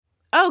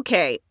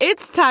Okay,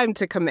 it's time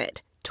to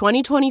commit.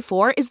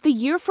 2024 is the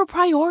year for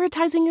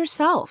prioritizing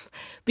yourself.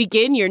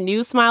 Begin your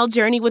new smile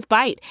journey with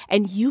Byte,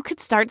 and you could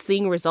start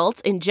seeing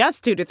results in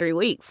just 2 to 3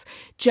 weeks.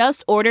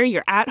 Just order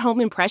your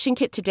at-home impression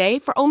kit today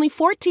for only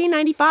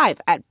 $14.95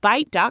 at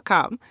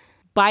Byte.com.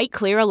 Byte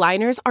Clear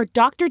aligners are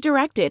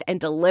doctor-directed and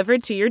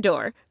delivered to your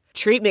door.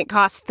 Treatment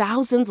costs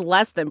thousands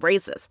less than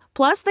braces.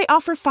 Plus, they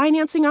offer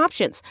financing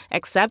options,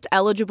 accept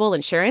eligible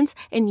insurance,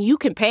 and you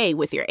can pay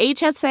with your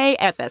HSA,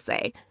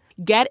 FSA.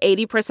 Get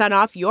 80%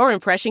 off your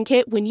impression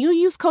kit when you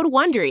use code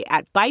WONDERY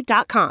at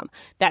Byte.com.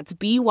 That's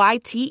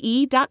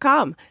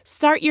BYTE.com.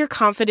 Start your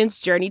confidence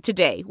journey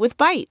today with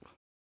Byte.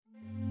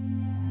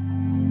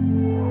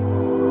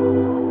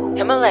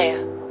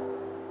 Himalaya.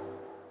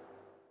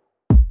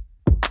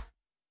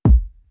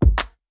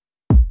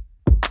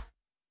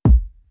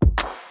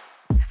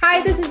 Hi,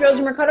 this is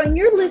Rosie Mercado, and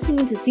you're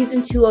listening to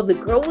Season 2 of the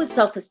Girl with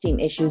Self-Esteem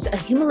Issues, a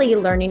Himalaya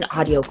Learning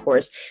audio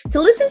course. To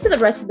listen to the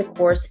rest of the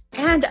course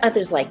and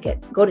others like it,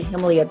 go to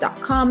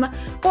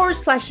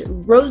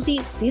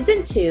Himalaya.com/Rosie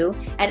Season 2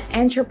 and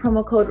enter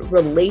promo code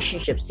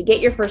RELATIONSHIPS to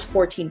get your first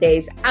 14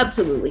 days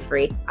absolutely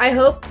free. I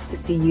hope to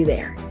see you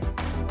there.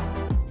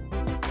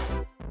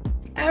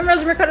 I'm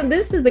Rosie Mercado.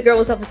 This is the Girl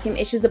with Self-Esteem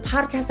Issues, the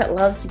podcast that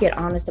loves to get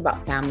honest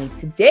about family.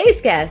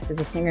 Today's guest is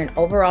a singer and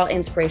overall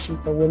inspiration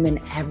for women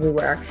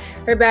everywhere.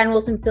 Her band,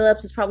 Wilson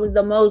Phillips, is probably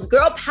the most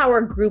girl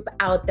power group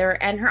out there,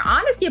 and her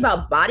honesty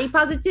about body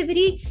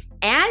positivity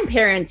and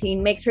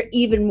parenting makes her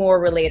even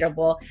more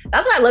relatable.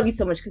 That's why I love you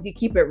so much, because you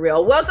keep it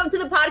real. Welcome to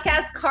the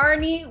podcast,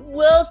 Carnie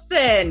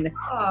Wilson.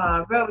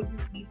 Oh,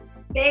 Rosie.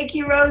 Thank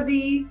you,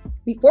 Rosie.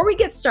 Before we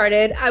get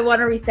started, I want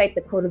to recite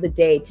the quote of the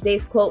day.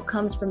 Today's quote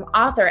comes from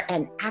author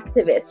and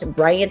activist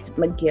Bryant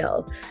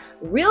McGill.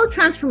 Real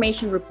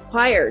transformation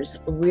requires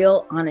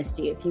real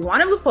honesty. If you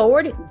want to move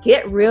forward,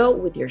 get real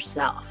with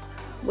yourself.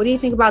 What do you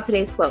think about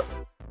today's quote?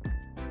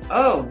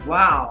 Oh,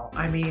 wow.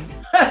 I mean,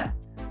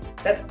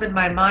 that's been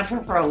my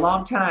mantra for a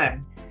long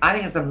time. I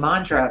think it's a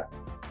mantra.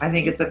 I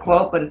think it's a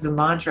quote, but it's a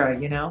mantra,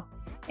 you know?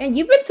 And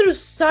you've been through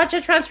such a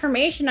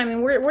transformation. I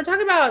mean, we're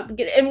talking about,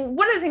 and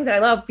one of the things that I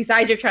love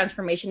besides your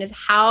transformation is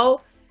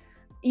how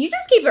you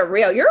just keep it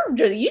real. You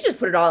just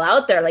put it all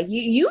out there. Like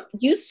you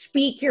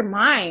speak your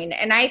mind.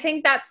 And I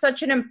think that's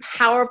such an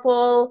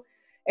powerful,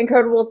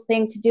 incredible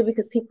thing to do,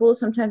 because people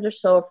sometimes are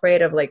so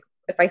afraid of, like,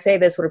 if I say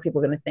this, what are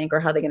people going to think, or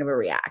how they're going to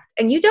react?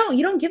 And you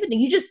don't give it.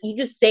 You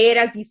just say it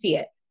as you see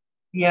it.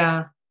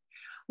 Yeah.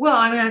 Well,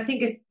 I mean, I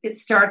think it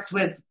starts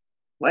with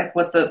like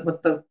what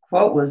the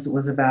quote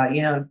was about,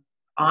 you know,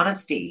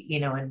 honesty, you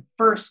know, and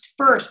first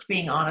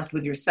being honest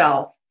with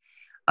yourself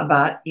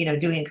about, you know,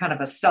 doing kind of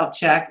a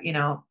self-check, you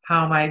know,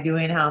 how am I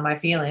doing? How am I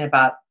feeling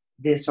about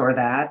this or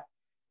that?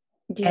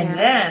 Yeah. And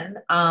then,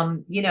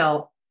 you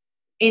know,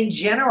 in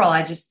general,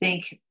 I just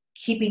think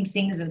keeping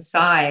things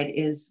inside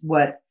is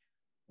what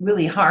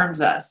really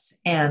harms us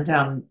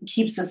and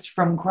keeps us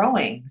from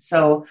growing.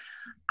 So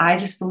I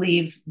just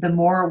believe the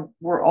more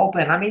we're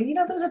open, I mean, you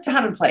know, there's a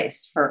time and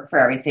place for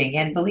everything.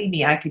 And believe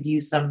me, I could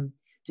use some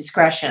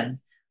discretion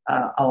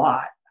a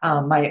lot.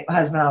 My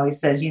husband always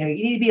says, you know,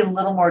 you need to be a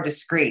little more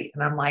discreet.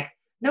 And I'm like,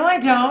 no, I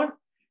don't,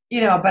 you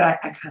know, but I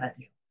kind of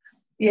do,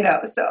 you know,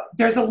 so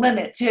there's a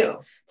limit too.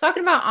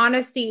 Talking about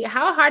honesty,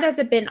 how hard has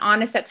it been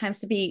honest at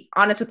times to be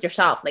honest with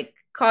yourself? Like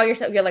call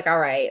yourself, you're like, all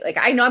right, like,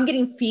 I know I'm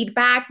getting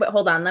feedback, but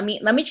hold on, let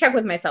me check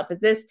with myself.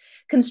 Is this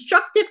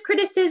constructive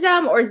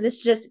criticism, or is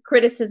this just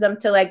criticism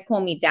to like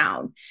pull me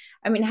down?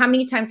 I mean, how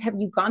many times have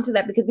you gone through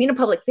that? Because being a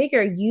public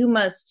figure, you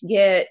must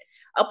get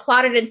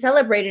applauded and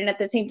celebrated, and at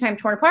the same time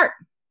torn apart.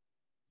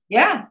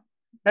 Yeah,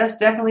 that's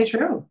definitely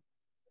true.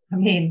 I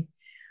mean,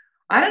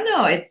 I don't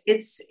know. I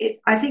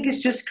think it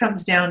just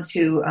comes down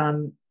to,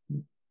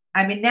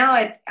 I mean, now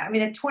at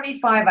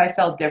 25, I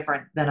felt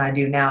different than I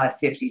do now at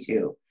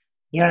 52.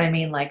 You know what I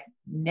mean? Like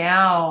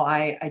now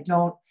I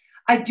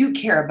do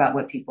care about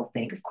what people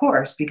think, of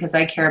course, because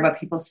I care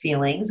about people's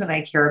feelings and I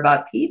care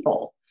about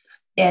people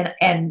and,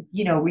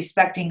 you know,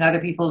 respecting other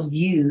people's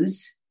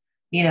views,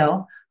 you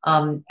know,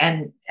 and,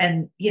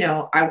 you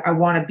know, I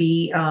want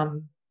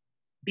to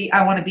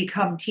I want to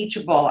become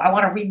teachable. I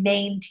want to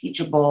remain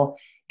teachable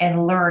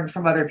and learn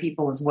from other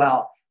people as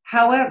well.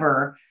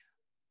 However,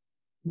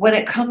 when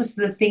it comes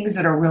to the things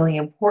that are really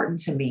important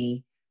to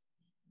me,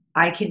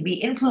 I can be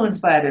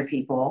influenced by other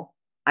people.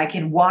 I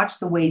can watch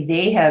the way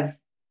they have,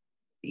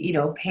 you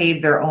know,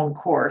 paved their own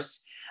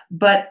course,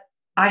 but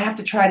I have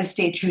to try to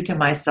stay true to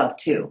myself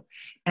too.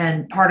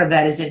 And part of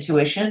that is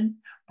intuition.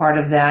 Part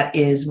of that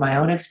is my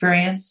own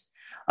experience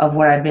of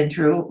what I've been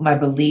through, my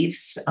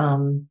beliefs,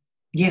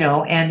 you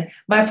know, and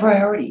my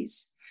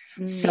priorities.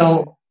 Mm.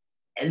 So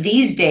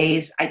these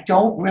days, I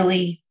don't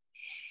really,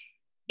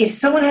 if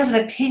someone has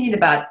an opinion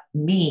about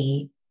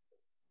me,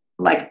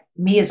 like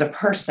me as a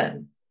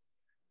person,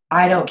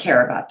 I don't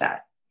care about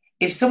that.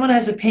 If someone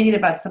has an opinion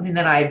about something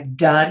that I've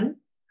done,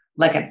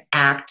 like an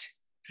act,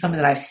 something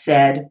that I've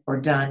said or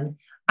done,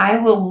 I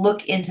will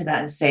look into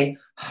that and say,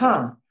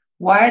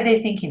 why are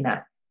they thinking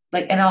that?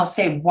 And I'll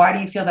say, why do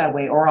you feel that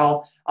way? Or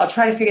I'll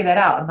try to figure that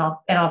out.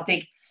 And I'll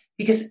think,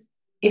 because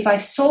if I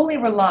solely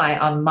rely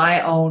on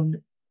my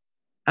own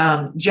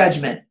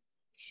judgment,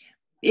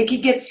 it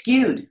could get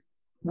skewed.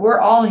 We're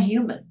all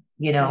human,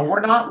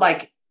 we're not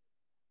like,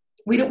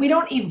 we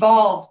don't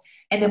evolve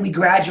and then we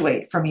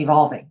graduate from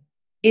evolving.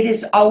 It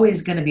is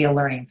always going to be a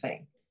learning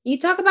thing. You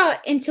talk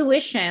about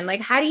intuition.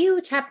 Like, how do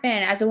you tap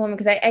in as a woman?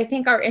 Because I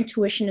think our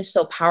intuition is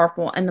so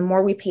powerful, and the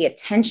more we pay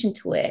attention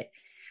to it,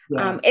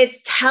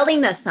 it's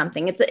telling us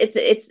something.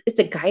 It's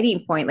a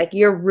guiding point. Like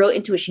your real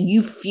intuition,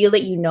 you feel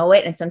it, you know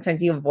it, and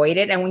sometimes you avoid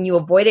it. And when you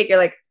avoid it, you're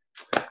like,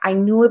 I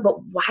knew it,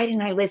 but why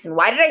didn't I listen?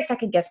 Why did I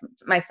second guess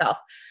myself?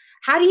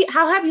 How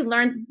have you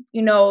learned,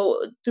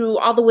 through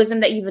all the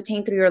wisdom that you've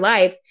attained through your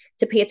life,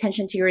 to pay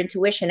attention to your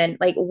intuition? And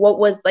like, what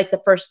was like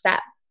the first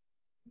step?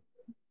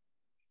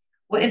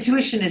 Well,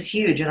 intuition is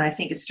huge. And I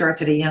think it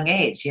starts at a young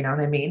age. You know what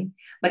I mean?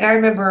 Like I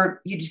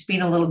remember you just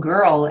being a little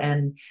girl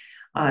and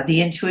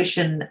the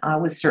intuition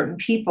with certain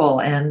people.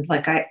 And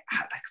like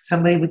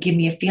somebody would give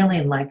me a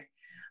feeling like,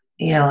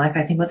 like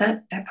I think, well,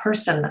 that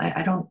person,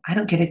 I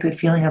don't get a good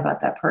feeling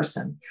about that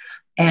person.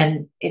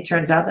 And it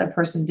turns out that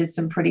person did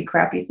some pretty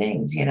crappy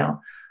things,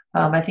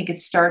 I think it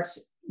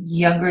starts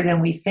younger than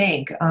we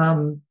think.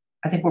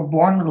 I think we're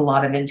born with a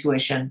lot of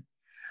intuition.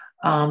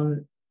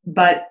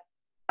 But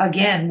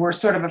again,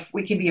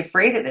 we can be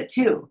afraid of it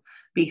too,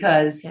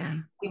 because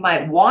we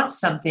might want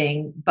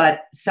something,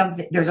 but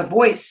there's a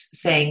voice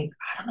saying,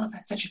 I don't know if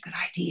that's such a good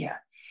idea.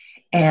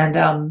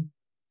 And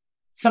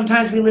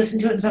sometimes we listen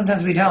to it and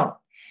sometimes we don't.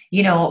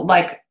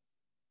 Like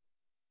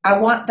I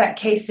want that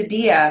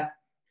quesadilla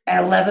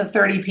at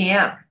 11:30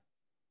 p.m.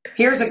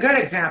 Here's a good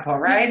example,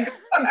 right?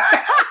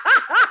 Right?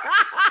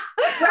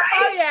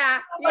 Oh yeah.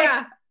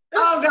 Like,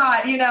 oh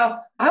God,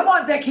 I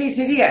want that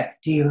quesadilla.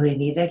 Do you really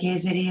need that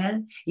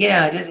quesadilla?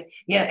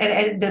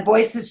 And the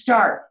voices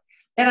start.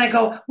 And I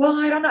go, well,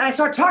 I don't know. I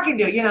start talking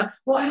to it,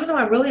 well, I don't know.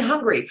 I'm really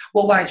hungry.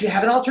 Well, why don't you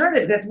have an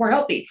alternative that's more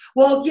healthy?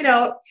 Well,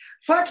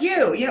 fuck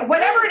you,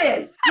 whatever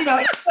it is,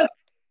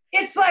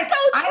 it's like,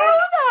 so true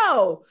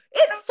though.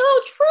 It's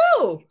so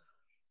true.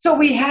 So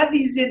we have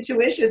these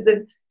intuitions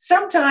and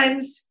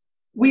sometimes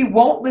we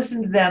won't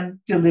listen to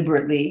them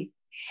deliberately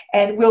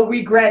and we'll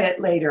regret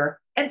it later.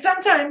 And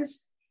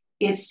sometimes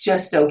it's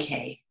just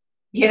okay,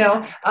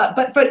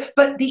 but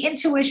the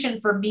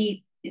intuition for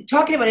me,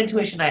 talking about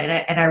intuition,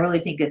 and I really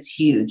think it's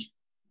huge,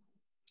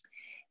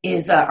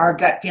 is our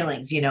gut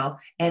feelings,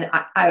 and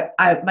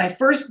I my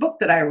first book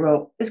that I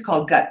wrote is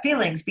called Gut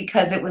Feelings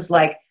because it was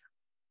like,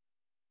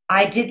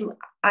 I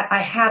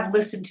have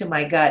listened to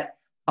my gut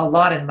a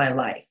lot in my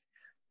life,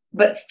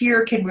 but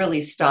fear can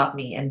really stop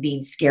me, and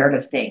being scared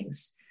of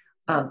things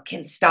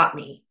can stop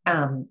me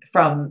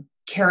from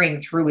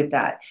carrying through with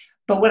that.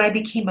 But when I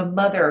became a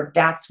mother,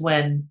 that's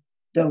when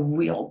the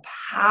real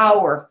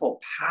powerful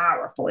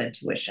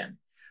intuition,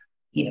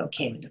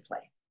 came into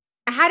play.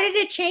 How did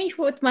it change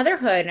with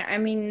motherhood? I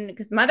mean,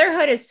 because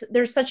motherhood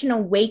there's such an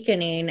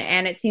awakening,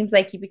 and it seems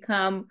like you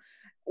become,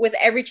 with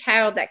every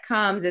child that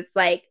comes, it's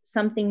like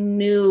something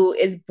new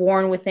is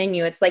born within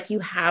you. It's like you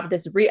have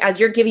this, as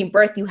you're giving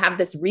birth, you have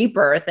this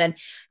rebirth, and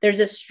there's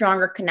a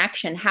stronger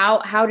connection.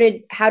 How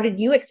did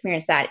you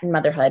experience that in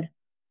motherhood?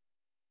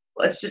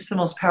 Well, it's just the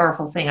most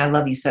powerful thing. I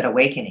love you said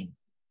awakening,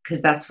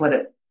 because that's what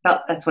it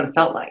felt. That's what it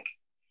felt like.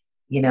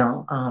 It's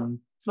the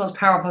most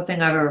powerful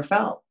thing I've ever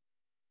felt,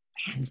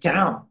 hands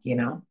down.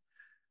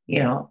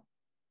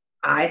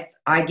 I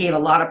gave a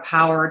lot of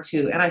power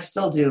to, and I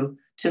still do,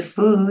 to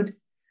food.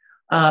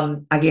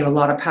 I gave a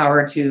lot of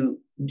power to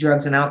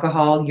drugs and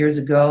alcohol years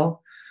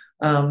ago.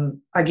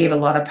 I gave a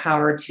lot of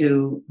power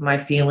to my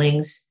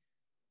feelings,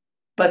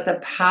 but the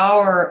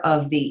power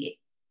of the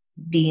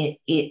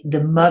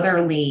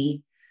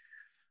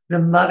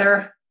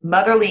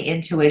motherly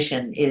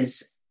intuition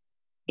is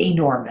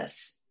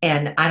enormous.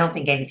 And I don't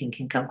think anything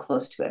can come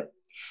close to it.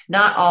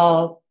 Not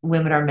all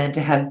women are meant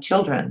to have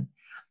children.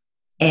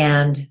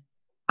 And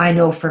I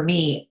know for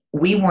me,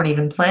 we weren't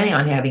even planning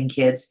on having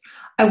kids.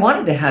 I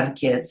wanted to have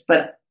kids,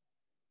 but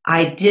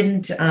I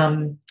didn't.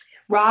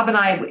 Rob and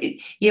I,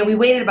 we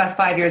waited about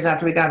 5 years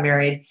after we got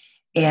married.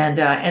 And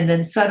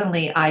then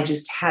suddenly I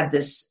just had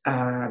this,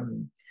 I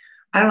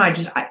don't know.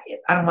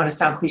 I don't want to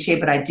sound cliche,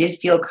 but I did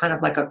feel kind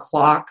of like a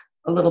clock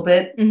a little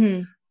bit.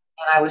 Mm-hmm.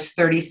 And I was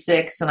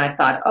 36 and I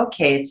thought,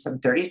 okay, I'm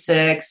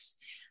 36.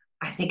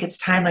 I think it's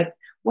time. Like,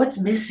 what's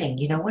missing?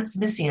 What's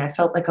missing? I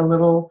felt like a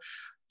little,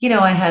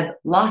 I had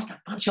lost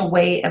a bunch of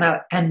weight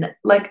and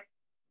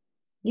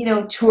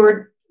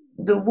toured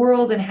the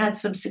world and had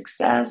some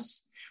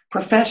success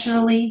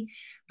professionally,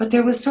 but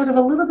there was sort of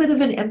a little bit of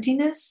an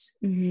emptiness.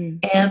 Mm-hmm.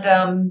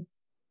 And,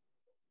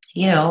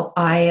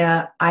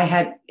 I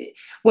had,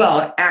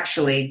 well,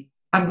 actually,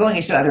 I'm going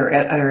into other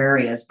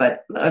areas,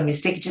 but I mean,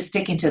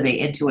 sticking to the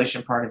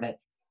intuition part of it.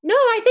 No,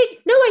 I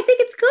think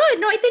it's good.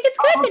 No, I think it's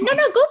good. Okay.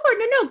 No, go for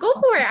it. No, go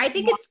for it. I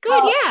think it's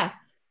good. Yeah.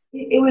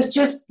 It was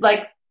just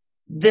like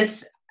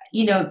this,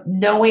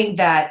 knowing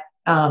that,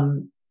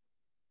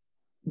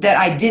 that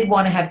I did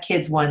want to have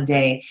kids one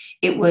day.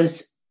 I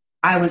was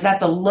at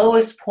the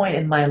lowest point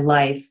in my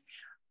life,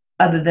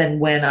 other than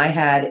when I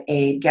had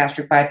a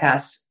gastric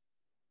bypass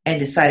and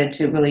decided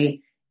to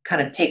really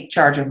kind of take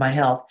charge of my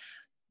health,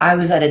 I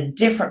was at a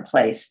different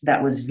place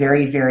that was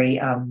very, very,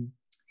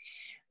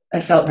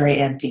 I felt very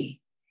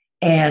empty.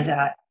 And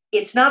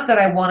it's not that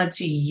I wanted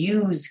to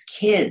use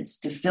kids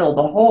to fill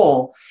the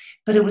hole,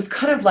 but it was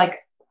kind of like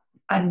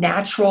a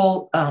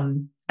natural,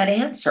 an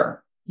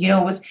answer.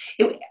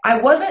 I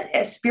wasn't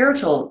as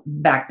spiritual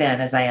back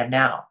then as I am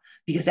now,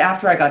 because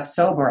after I got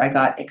sober, I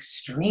got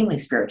extremely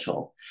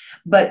spiritual,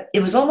 but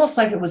it was almost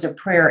like it was a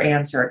prayer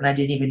answered, and I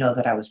didn't even know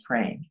that I was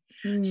praying.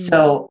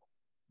 So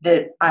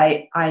that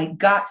I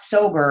got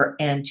sober,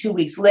 and 2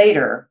 weeks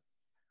later,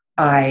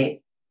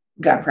 I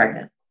got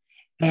pregnant.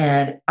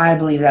 And I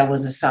believe that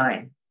was a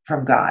sign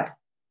from God.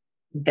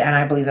 And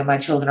I believe that my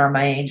children are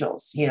my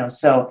angels,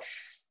 so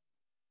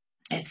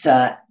it's,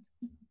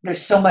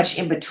 there's so much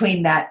in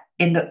between that,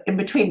 in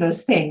between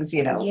those things,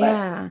 Yeah.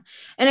 But.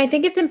 And I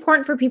think it's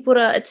important for people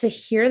to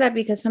hear that,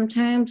 because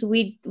sometimes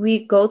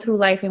we go through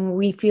life and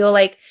we feel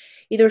like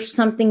there's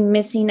something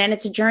missing, and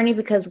it's a journey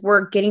because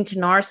we're getting to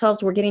know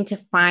ourselves. We're getting to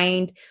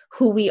find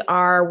who we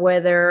are,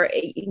 whether,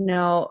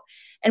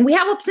 and we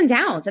have ups and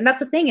downs. And that's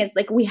the thing, is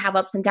like, we have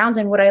ups and downs.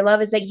 And what I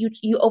love is that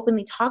you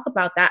openly talk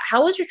about that.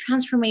 How was your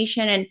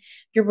transformation and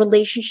your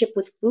relationship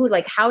with food?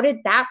 Like, how did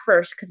that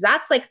first? Because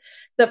that's like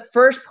the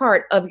first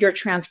part of your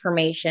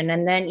transformation.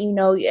 And then,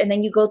 and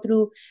then you go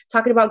through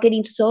talking about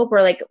getting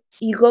sober. Like,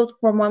 you go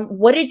from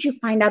what did you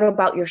find out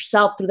about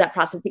yourself through that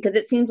process? Because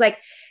it seems like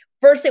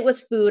first it was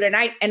food. And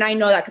I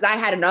know that because I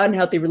had an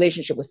unhealthy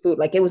relationship with food.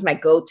 Like, it was my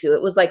go-to.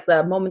 It was like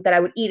the moment that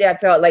I would eat it, I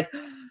felt like,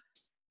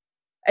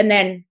 and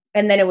then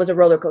it was a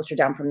roller coaster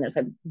down from there. It's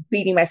like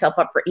beating myself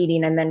up for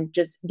eating, and then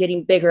just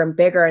getting bigger and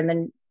bigger, and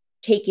then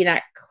taking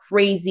that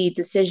crazy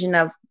decision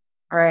of,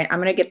 all right, I'm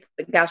going to get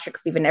the gastric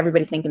sleeve, and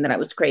everybody thinking that I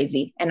was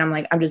crazy. And I'm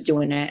like, I'm just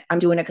doing it. I'm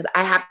doing it because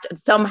I have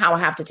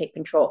to take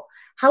control.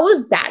 How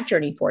was that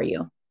journey for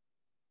you?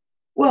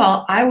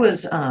 Well, I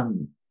was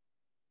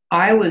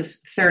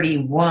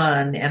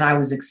 31, and I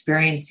was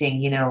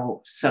experiencing,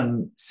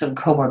 some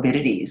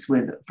comorbidities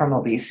from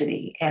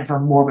obesity and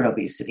from morbid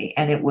obesity.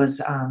 And it was,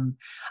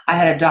 I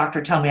had a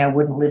doctor tell me I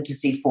wouldn't live to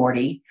see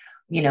 40,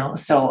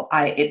 so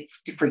it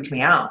freaked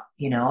me out,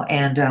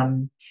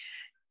 and,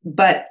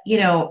 but,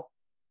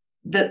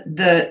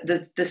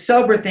 the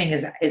sober thing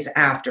is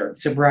after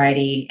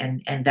sobriety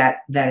and that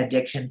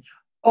addiction.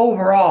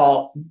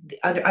 Overall,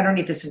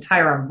 underneath this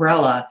entire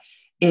umbrella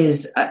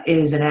is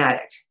an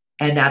addict.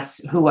 And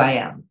that's who I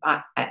am.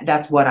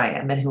 That's what I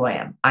am and who I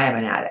am. I am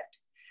an addict.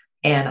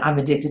 And I'm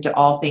addicted to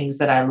all things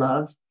that I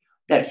love,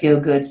 that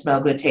feel good, smell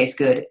good, taste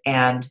good,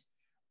 and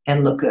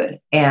look good.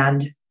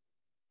 And,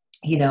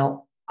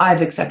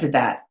 I've accepted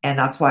that. And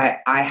that's why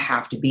I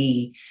have to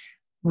be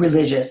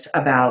religious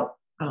about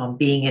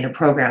being in a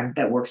program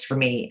that works for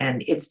me.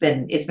 And it's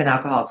been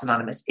Alcoholics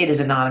Anonymous. It is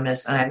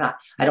anonymous, and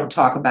I don't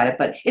talk about it,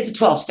 but it's a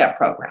 12-step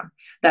program.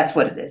 That's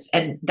what it is.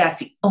 And that's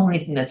the only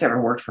thing that's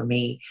ever worked for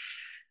me.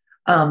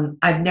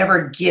 I've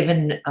never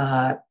given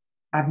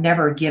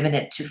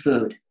it to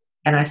food.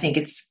 And I think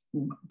it's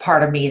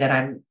part of me that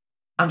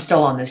I'm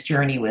still on this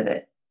journey with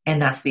it.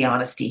 And that's the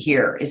honesty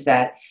here, is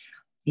that,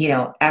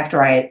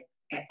 after I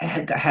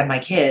had my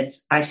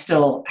kids, I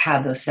still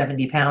have those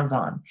 70 pounds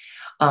on.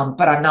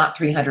 But I'm not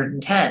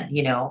 310,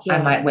 Yeah.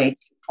 I might weigh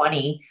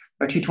 220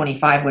 or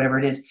 225, whatever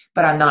it is,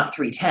 but I'm not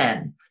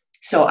 310.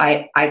 So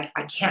I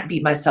can't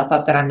beat myself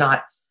up that I'm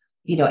not,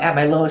 at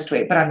my lowest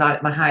weight, but I'm not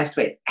at my highest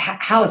weight.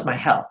 How is my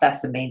health?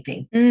 That's the main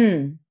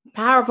thing.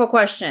 Powerful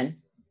question.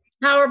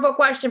 Powerful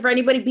question for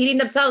anybody beating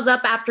themselves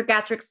up after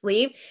gastric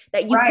sleeve,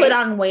 that you Right. put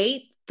on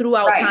weight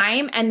throughout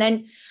time. And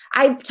then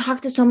I've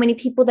talked to so many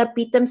people that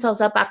beat themselves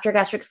up after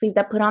gastric sleeve,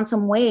 that put on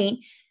some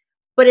weight,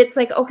 but it's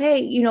like,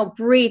 okay,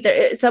 breathe.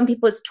 Some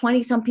people it's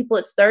 20, some people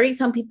it's 30,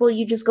 some people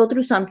you just go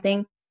through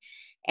something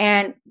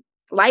and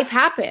life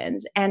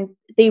happens, and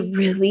they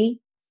really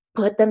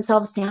put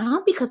themselves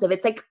down because of it.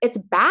 It's like, it's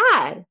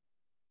bad.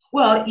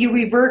 Well, you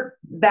revert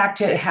back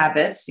to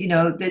habits,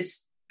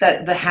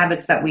 the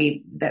habits that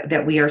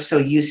we are so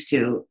used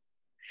to.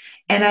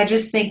 And I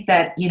just think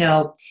that,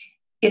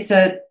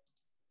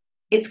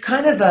 it's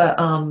kind of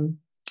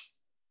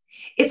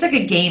it's like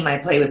a game I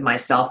play with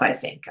myself. I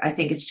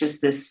think it's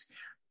just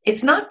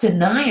it's not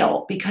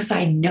denial, because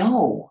I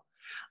know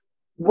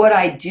what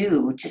I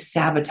do to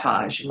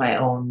sabotage my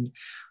own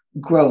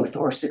growth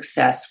or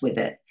success with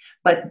it.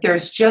 But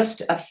there's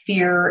just a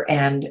fear,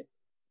 and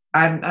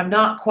I'm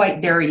not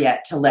quite there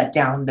yet to let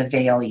down the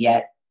veil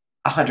yet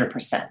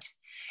 100%.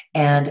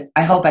 And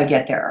I hope I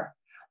get there.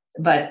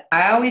 But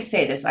I always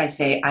say this, I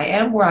say, I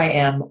am where I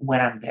am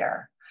when I'm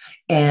there.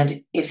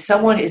 And if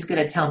someone is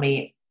going to tell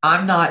me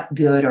I'm not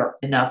good or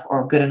enough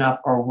or good enough,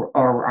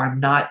 or I'm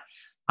not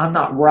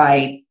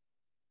right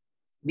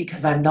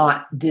because I'm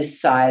not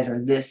this size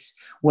or this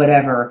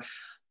whatever,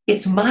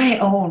 it's my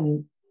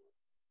own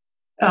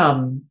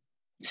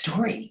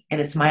story,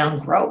 and it's my own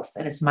growth,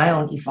 and it's my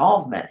own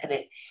evolvement, and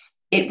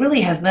it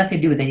really has nothing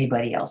to do with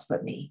anybody else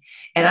but me.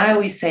 And I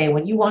always say,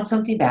 when you want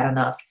something bad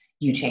enough,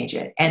 you change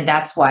it. And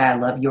that's why I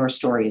love your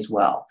story as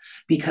well,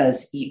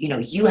 because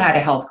you had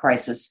a health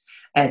crisis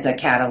as a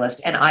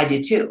catalyst. And I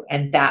did too.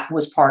 And that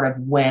was part of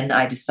when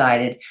I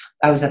decided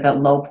I was at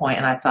that low point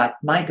and I thought,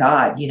 my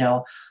God,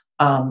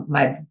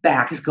 my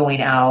back is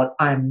going out.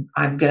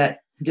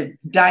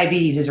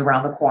 Diabetes is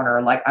around the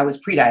corner. Like I was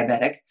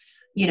pre-diabetic,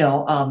 it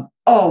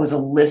was a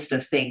list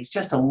of things,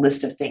 just a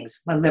list of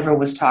things. My liver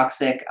was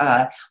toxic.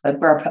 My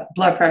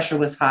blood pressure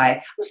was high.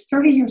 I was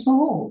 30 years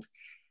old.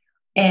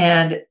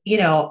 And,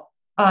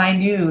 I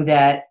knew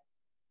that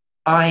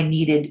I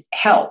needed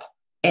help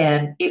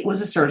and it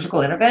was a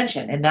surgical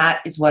intervention. And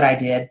that is what I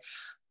did.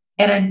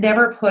 And I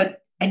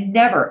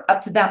never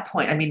up to that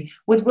point. I mean,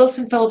 with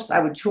Wilson Phillips, I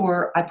would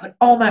tour. I put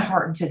all my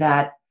heart into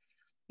that.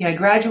 I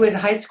graduated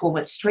high school,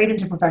 went straight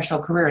into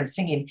professional career in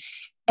singing.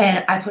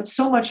 And I put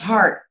so much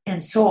heart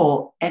and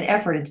soul and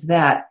effort into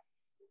that.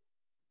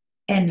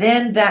 And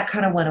then that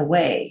kind of went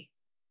away.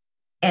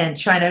 And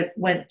China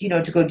went,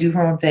 to go do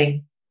her own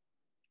thing.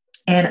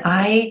 And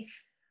I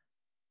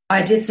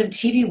did some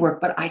TV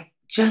work, but I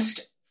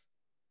just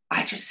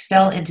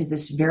fell into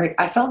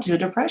I fell into a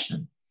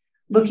depression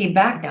looking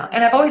back now.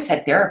 And I've always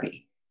had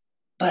therapy,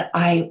 but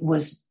I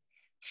was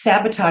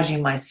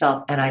sabotaging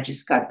myself and I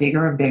just got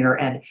bigger and bigger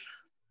and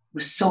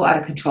was so out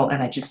of control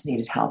and I just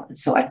needed help. And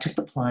so I took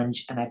the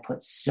plunge and I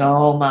put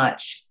so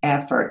much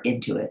effort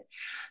into it.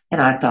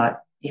 And I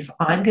thought, if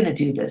I'm going to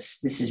do this,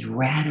 this is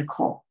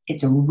radical.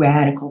 It's a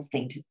radical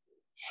thing to do,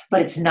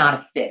 but it's not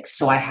a fix.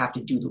 So I have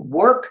to do the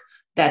work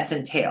that's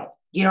entailed.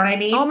 You know what I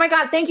mean? Oh my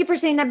God. Thank you for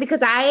saying that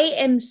because I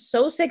am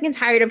so sick and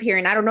tired of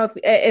hearing, I don't know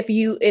if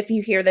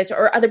you hear this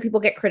or other people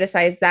get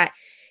criticized that,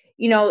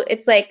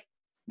 it's like,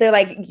 they're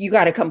like, you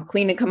got to come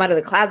clean and come out of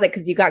the closet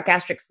because you got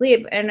gastric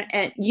sleeve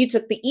and you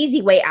took the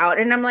easy way out.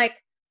 And I'm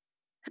like,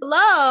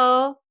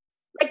 hello,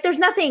 like there's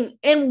nothing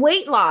in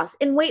weight loss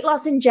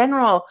in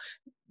general.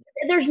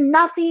 There's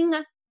nothing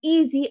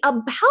easy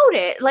about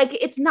it. Like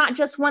it's not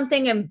just one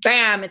thing and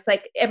bam, it's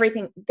like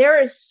everything. There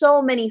is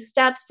so many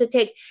steps to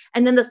take.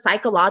 And then the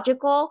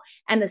psychological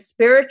and the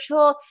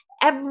spiritual,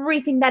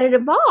 everything that it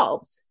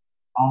involves.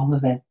 All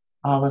of it.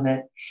 All of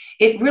it.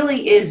 It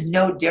really is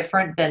no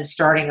different than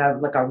starting a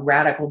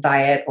radical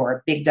diet or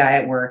a big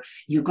diet where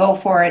you go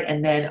for it.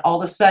 And then all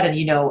of a sudden,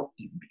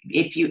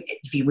 if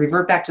you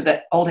revert back to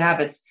the old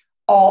habits,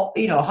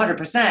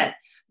 100%,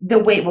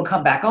 the weight will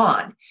come back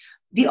on.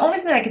 The only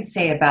thing I can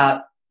say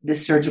about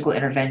this surgical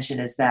intervention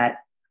is that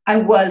I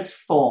was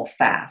full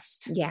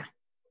fast. Yeah.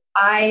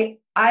 I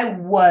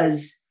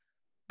was,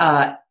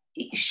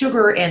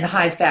 sugar and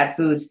high fat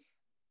foods.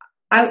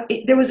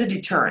 There was a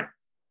deterrent.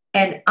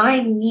 And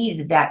I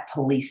needed that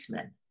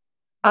policeman.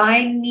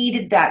 I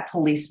needed that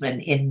policeman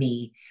in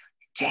me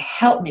to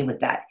help me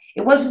with that.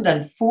 It wasn't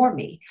done for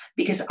me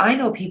because I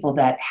know people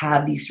that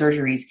have these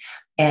surgeries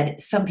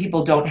and some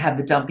people don't have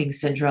the dumping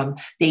syndrome.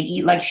 They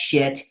eat like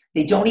shit.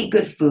 They don't eat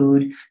good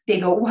food. They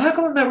go, well, how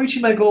come I'm not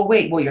reaching my goal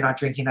weight? Well, you're not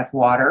drinking enough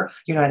water.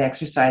 You're not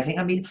exercising.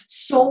 I mean,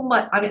 so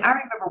much. I mean, I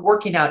remember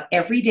working out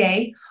every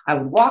day. I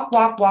would walk.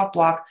 I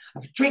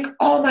would drink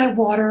all my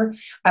water.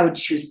 I would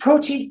choose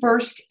protein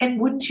first. And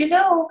wouldn't you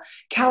know,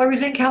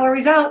 calories in,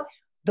 calories out,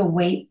 the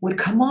weight would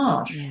come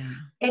off. Yeah.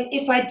 And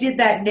if I did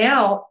that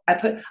now,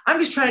 I'm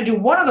just trying to do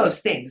one of those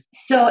things.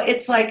 So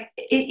it's like,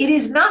 it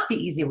is not the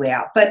easy way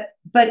out, but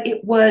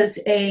it was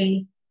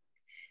a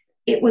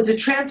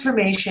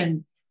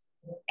transformation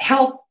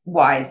health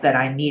wise that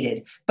I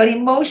needed, but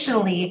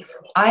emotionally,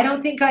 I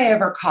don't think I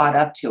ever caught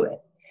up to it.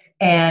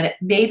 And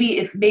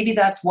maybe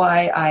that's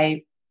why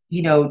I,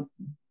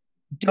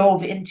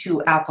 dove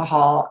into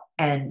alcohol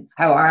and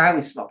how I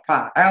always smoked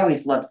pot. I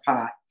always loved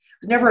pot.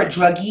 I was never a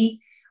druggie.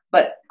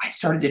 But I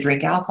started to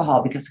drink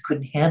alcohol because I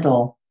couldn't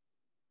handle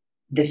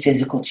the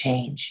physical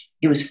change.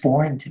 It was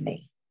foreign to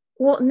me.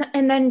 Well,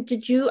 and then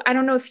I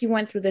don't know if you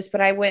went through this,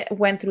 but I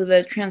went through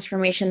the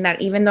transformation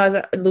that even though I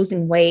was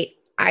losing weight,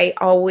 I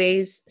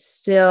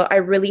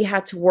really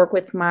had to work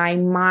with my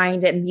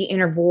mind and the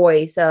inner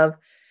voice of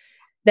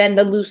then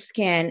the loose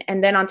skin.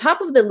 And then on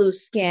top of the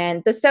loose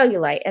skin, the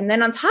cellulite. And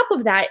then on top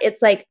of that,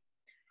 it's like,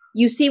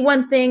 you see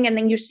one thing and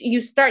then you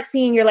start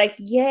seeing, you're like,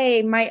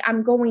 yay,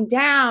 I'm going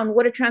down.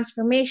 What a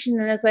transformation.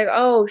 And it's like,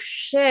 oh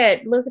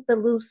shit, look at the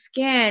loose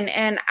skin.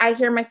 And I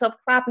hear myself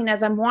clapping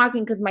as I'm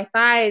walking because my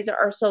thighs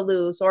are so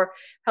loose, or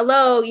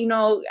hello,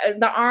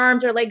 the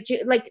arms are like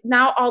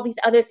now all these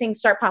other things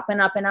start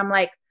popping up. And I'm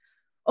like,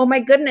 oh my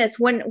goodness,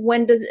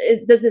 when does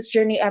this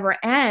journey ever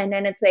end?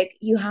 And it's like,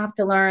 you have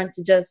to learn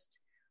to just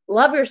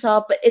love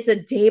yourself, but it's a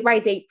day by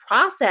day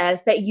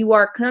process that you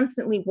are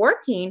constantly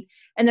working.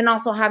 And then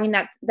also having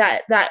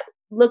that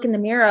look in the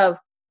mirror of,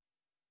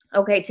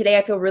 okay, today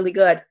I feel really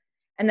good.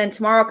 And then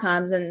tomorrow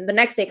comes and the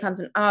next day comes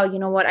and, oh, you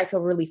know what? I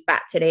feel really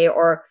fat today,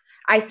 or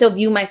I still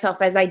view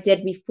myself as I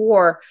did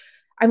before.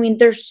 I mean,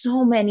 there's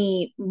so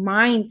many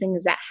mind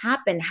things that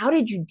happen. How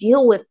did you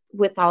deal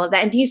with all of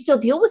that? And do you still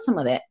deal with some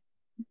of it?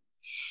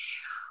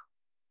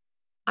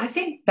 I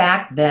think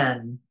back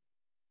then,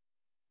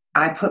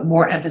 I put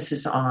more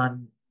emphasis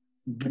on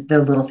the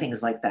little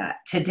things like that.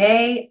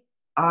 Today,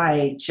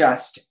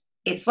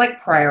 it's like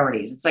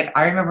priorities. It's like,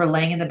 I remember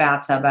laying in the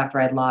bathtub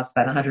after I'd lost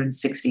about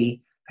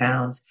 160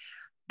 pounds.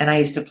 and I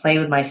used to play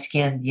with my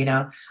skin.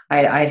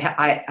 I'd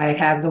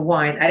have the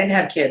wine. I didn't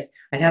have kids.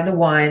 I'd have the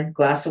wine,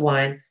 glass of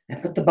wine.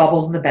 I'd put the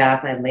bubbles in the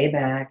bath, and I'd lay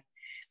back,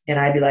 and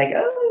I'd be like,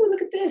 "Oh,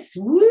 look at this!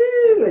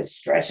 Woo!" I'd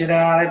stretch it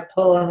out. I'd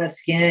pull on the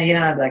skin.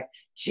 I'd be like,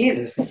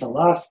 "Jesus, that's a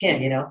lot of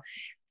skin."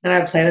 And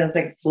I'd play with it. It's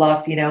like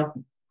fluff.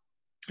 And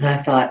I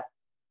thought,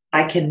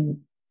 I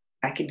can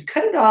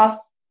cut it off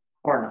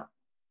or not.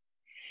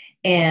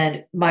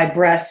 And my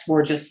breasts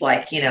were just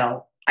like,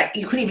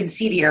 you couldn't even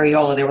see the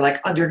areola. They were like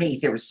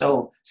underneath. They were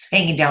so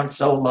hanging down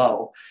so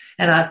low.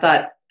 And I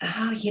thought,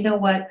 oh, you know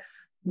what?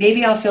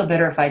 Maybe I'll feel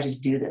better if I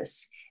just do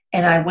this.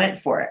 And I went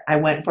for it. I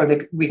went for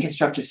the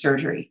reconstructive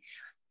surgery.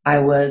 I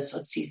was,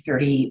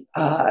 30.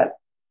 Oh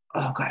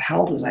God,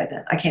 how old was I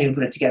then? I can't even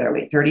put it together.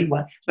 Wait,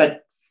 31.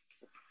 But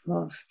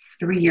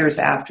 3 years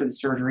after the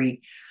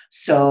surgery.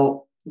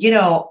 So, it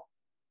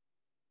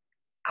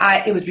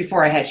was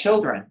before I had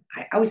children.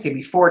 I always say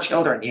before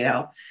children,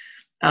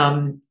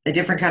 a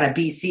different kind of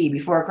BC,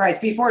 before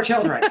Christ, before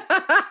children.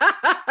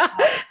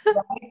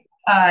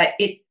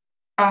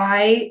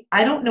 I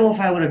don't know if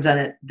I would have done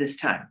it this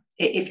time,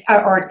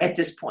 or at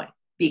this point,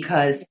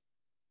 because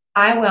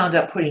I wound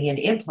up putting in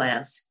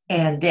implants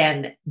and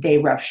then they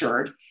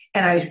ruptured,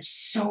 and I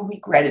so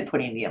regretted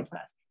putting the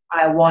implants.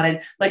 I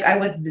went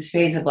through this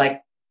phase of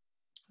like,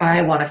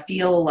 I want to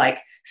feel like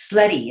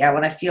slutty. I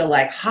want to feel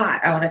like hot.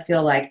 I want to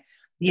feel like,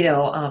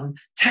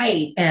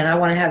 tight, and I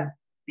want to have,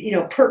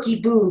 perky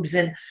boobs.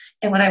 And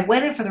when I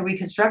went in for the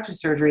reconstructive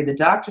surgery, the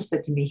doctor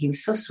said to me, he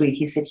was so sweet.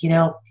 He said,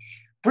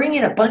 bring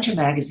in a bunch of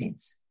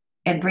magazines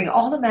and bring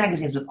all the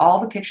magazines with all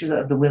the pictures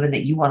of the women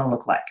that you want to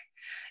look like.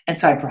 And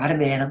so I brought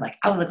him in. I'm like,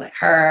 I want to look like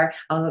her.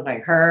 I want to look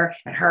like her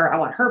and her. I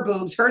want her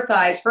boobs, her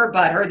thighs, her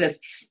butt, her this.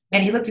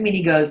 And he looked at me and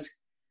he goes,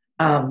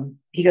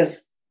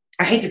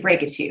 I hate to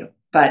break it to you,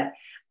 but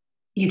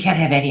you can't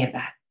have any of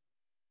that.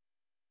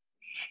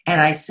 And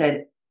I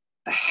said,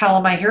 the hell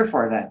am I here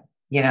for then?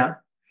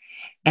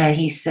 And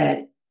he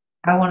said,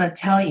 I want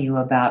to tell you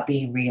about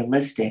being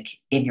realistic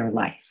in your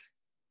life.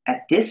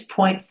 At this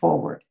point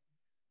forward,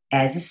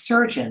 as a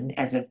surgeon,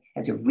 as a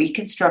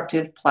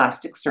reconstructive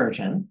plastic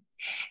surgeon,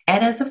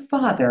 and as a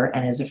father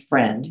and as a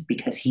friend,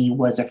 because he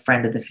was a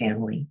friend of the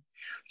family.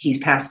 He's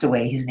passed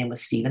away. His name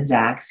was Stephen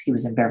Zacks. He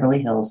was in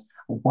Beverly Hills,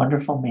 a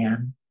wonderful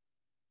man.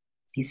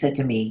 He said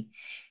to me,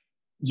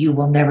 you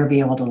will never be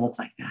able to look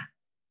like that.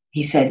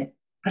 He said,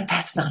 but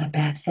that's not a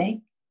bad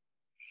thing.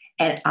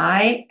 And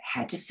I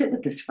had to sit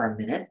with this for a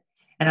minute.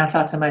 And I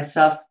thought to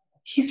myself,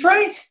 he's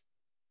right.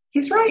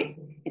 He's right.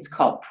 It's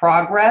called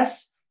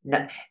progress,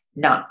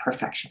 not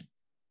perfection.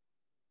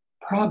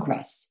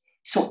 Progress.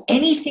 So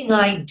anything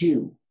I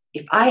do,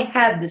 if I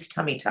have this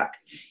tummy tuck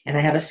and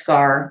I have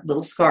a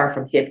little scar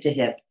from hip to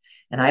hip,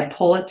 and I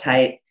pull it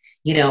tight,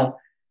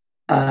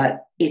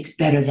 it's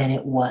better than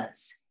it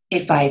was.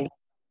 If I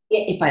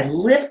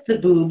lift the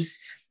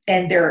boobs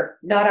and they're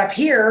not up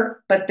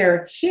here, but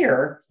they're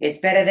here, it's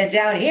better than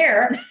down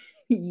here.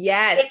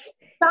 Yes. It's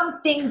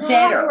something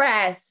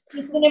progress.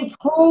 Better. It's an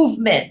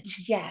improvement.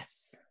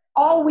 Yes.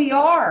 All we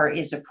are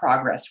is a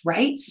progress,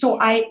 right? So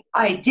I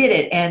did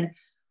it. And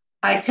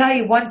I tell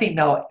you one thing,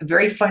 though, a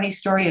very funny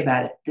story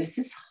about it. This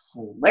is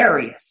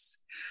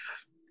hilarious.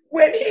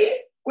 When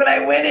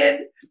I went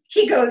in,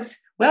 he goes,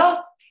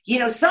 well,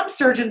 some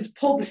surgeons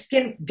pull the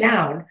skin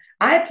down.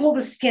 I pull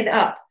the skin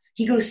up.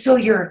 He goes, so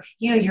your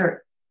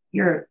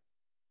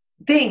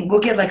thing will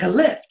get like a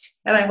lift.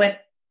 And I went,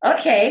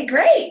 okay,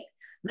 great.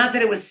 Not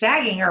that it was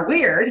sagging or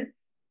weird,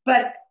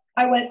 but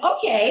I went,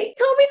 okay.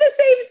 Told me the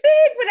same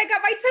thing when I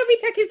got my tummy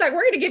tuck. He's like,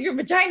 we're going to give your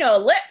vagina a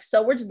lift.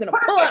 So we're just going to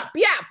pull up.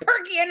 Yeah,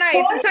 perky and nice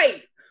and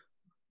tight.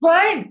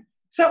 Fine.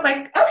 So I'm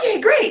like, okay,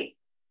 great.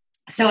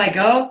 So I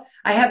go,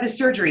 I have this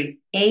surgery,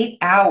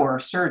 8-hour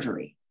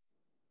surgery.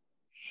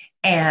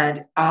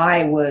 And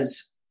I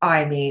was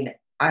on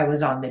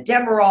the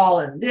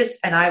Demerol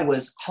and I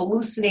was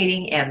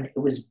hallucinating, and it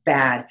was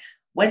bad.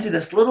 Went to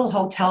this little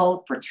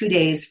hotel for 2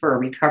 days for a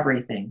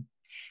recovery thing.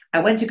 I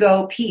went to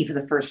go pee for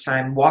the first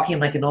time, walking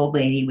like an old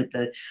lady with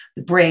the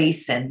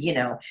brace, and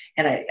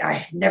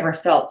I never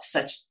felt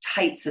such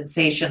tight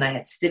sensation. I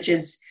had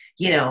stitches,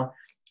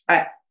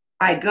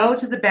 I go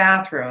to the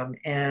bathroom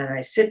and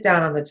I sit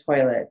down on the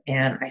toilet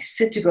and I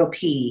sit to go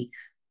pee,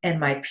 and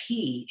my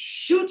pee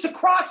shoots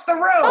across the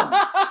room.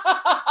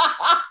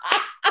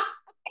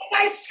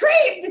 I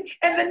screamed,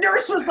 and the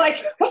nurse was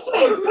like, what's the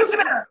matter? What's the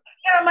matter?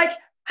 And I'm like,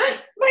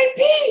 my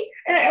pee.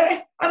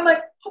 And I'm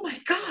like, oh my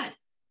God,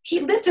 he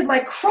lifted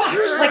my crotch.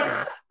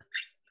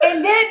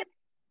 And then,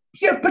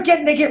 but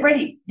then they get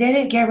ready. They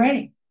didn't get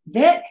ready.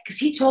 Then, because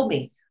he told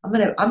me, I'm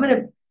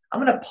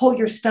gonna pull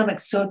your stomach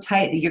so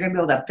tight that you're gonna be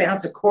able to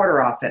bounce a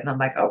quarter off it. And I'm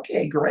like,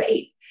 okay,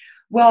 great.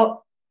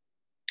 Well,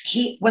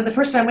 when the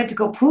first time I went to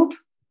go poop,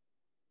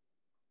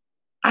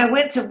 I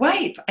went to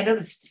wipe. I know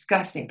this is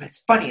disgusting, but it's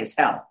funny as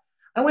hell.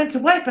 I went to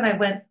wipe and I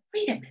went,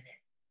 wait a minute.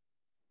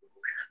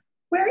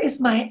 Where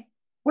is my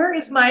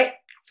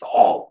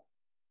asshole?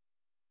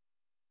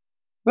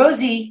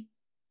 Rosie,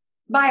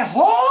 my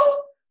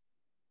whole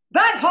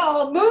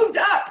butthole moved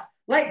up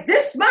like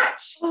this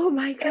much. Oh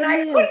my goodness. And I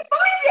couldn't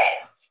find it.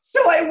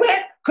 So I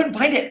went, couldn't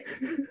find it.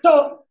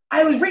 So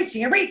I was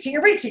reaching,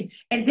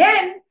 and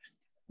then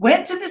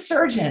went to the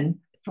surgeon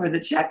for the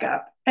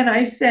checkup. And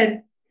I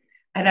said,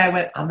 and I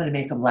went, I'm going to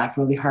make him laugh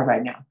really hard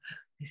right now.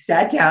 I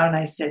sat down and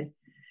I said,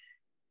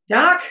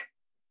 Doc,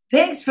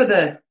 thanks for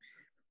the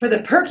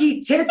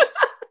perky tits.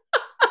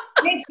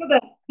 Thanks for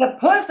the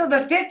puss of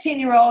the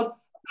 15-year-old.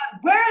 But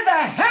where the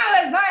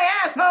hell is my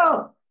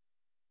asshole?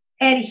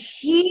 And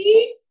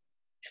he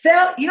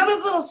fell, you know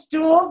those little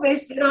stools they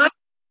sit on?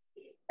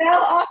 He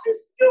fell off the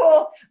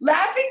stool,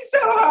 laughing so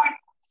hard.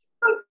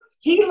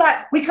 He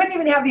laughed. We couldn't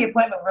even have the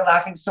appointment. We're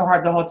laughing so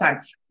hard the whole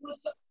time.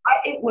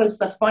 It was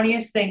the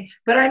funniest thing.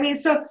 But I mean,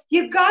 so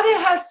you got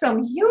to have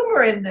some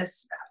humor in this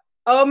stuff.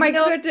 Oh my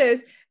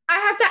goodness. I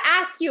have to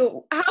ask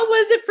you, how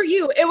was it for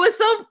you? It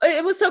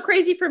was so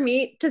crazy for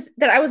me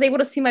that I was able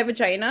to see my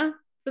vagina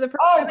for the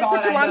first time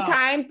in such a long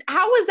time.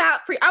 How was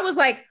that for you? I was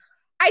like,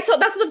 I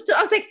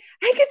was like,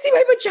 I can see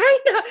my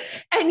vagina.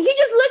 And he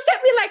just looked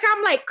at me like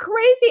I'm like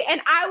crazy.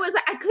 And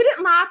I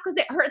couldn't laugh because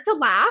it hurt to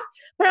laugh.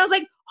 But I was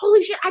like,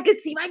 holy shit, I could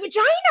see my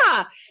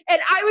vagina.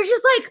 And I was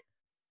just like,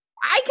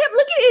 I kept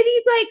looking at it.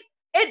 He's like,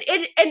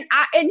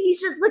 and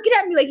he's just looking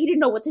at me like he didn't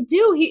know what to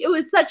do. It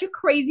was such a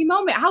crazy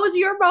moment. How was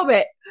your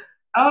moment?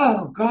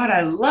 Oh God,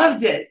 I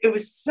loved it. It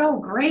was so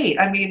great.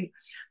 I mean,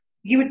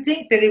 you would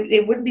think that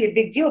it wouldn't be a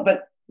big deal,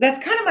 but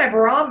that's kind of my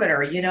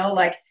barometer, you know,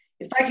 like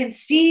if I can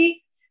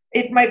see,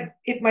 if my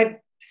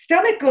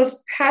stomach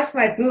goes past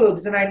my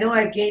boobs and I know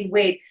I've gained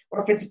weight,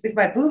 or if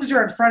my boobs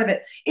are in front of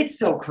it, it's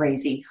so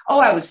crazy. Oh,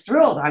 I was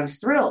thrilled.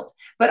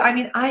 But I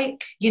mean, I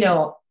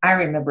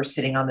remember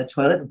sitting on the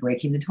toilet and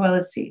breaking the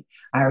toilet seat.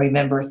 I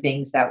remember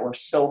things that were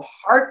so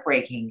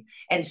heartbreaking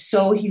and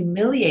so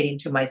humiliating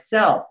to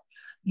myself,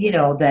 you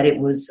know, that it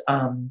was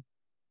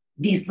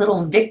these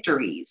little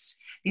victories,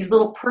 these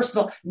little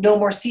personal, no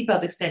more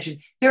seatbelt extension.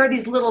 There are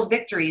these little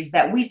victories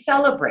that we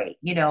celebrate,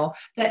 you know,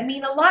 that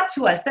mean a lot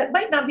to us that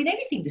might not mean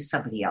anything to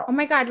somebody else. Oh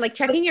my God. Like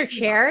checking your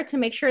chair to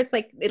make sure it's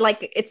like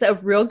it's a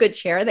real good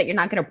chair, that you're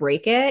not going to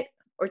break it,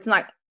 or it's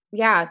not.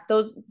 Yeah.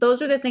 Those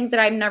are the things that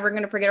I'm never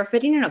going to forget. Or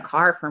fitting in a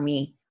car for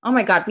me. Oh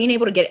my God. Being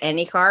able to get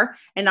any car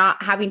and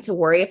not having to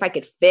worry if I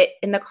could fit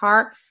in the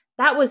car.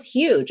 That was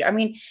huge. I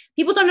mean,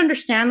 people don't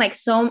understand, like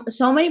so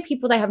many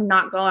people that have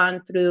not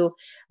gone through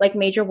like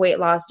major weight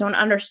loss don't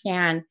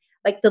understand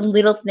like the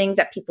little things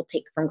that people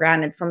take for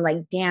granted, from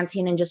like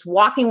dancing and just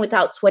walking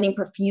without sweating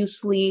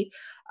profusely,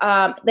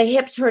 the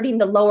hips hurting,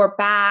 the lower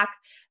back,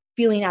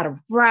 feeling out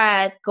of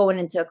breath, going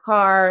into a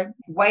car,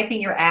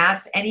 wiping your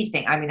ass,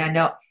 anything. I mean, I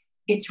know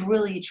it's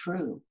really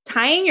true.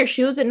 Tying your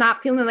shoes and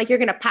not feeling like you're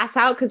going to pass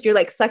out because you're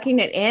like sucking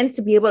it in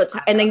to be able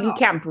to, and then you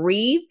can't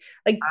breathe.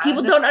 Like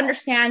people don't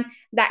understand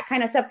that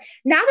kind of stuff.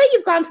 Now that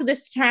you've gone through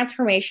this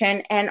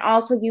transformation and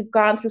also you've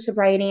gone through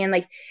sobriety and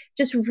like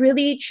just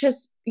really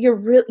just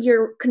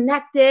you're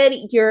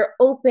connected, you're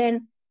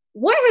open.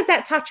 What has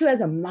that taught you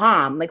as a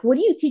mom? Like, what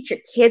do you teach your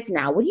kids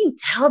now? What do you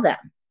tell them?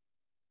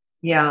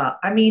 Yeah.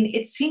 I mean,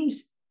 it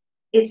seems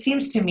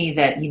to me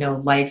that, you know,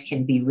 life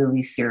can be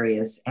really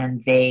serious,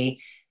 and they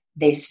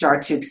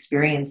start to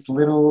experience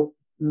little,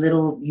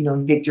 you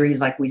know,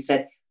 victories. Like we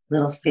said,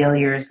 little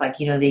failures,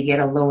 like, you know, they get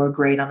a lower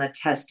grade on a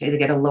test, they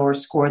get a lower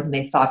score than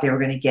they thought they were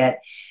going to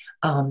get.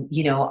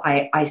 You know,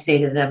 I say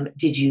to them,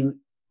 did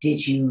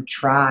you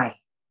try?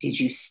 Did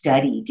you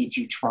study? Did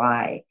you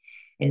try?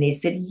 And they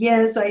said,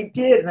 yes, I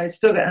did. And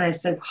I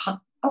said, huh,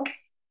 okay.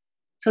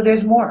 So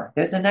there's more.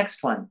 There's the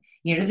next one.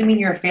 You know, it doesn't mean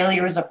you're a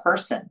failure as a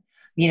person.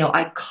 You know,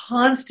 I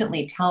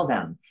constantly tell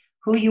them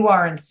who you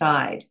are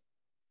inside,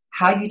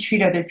 how you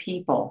treat other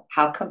people,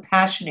 how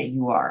compassionate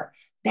you are.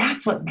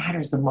 That's what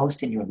matters the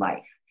most in your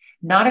life,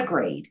 not a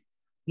grade.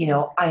 You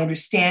know, I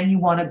understand you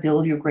want to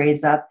build your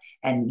grades up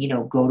and, you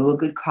know, go to a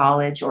good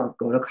college or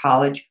go to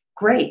college.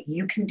 Great.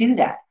 You can do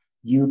that.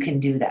 You can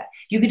do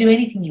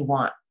anything you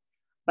want.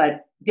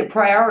 But the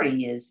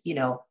priority is, you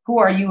know, who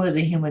are you as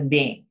a human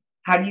being?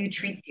 How do you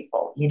treat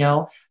people? You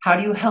know, how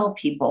do you help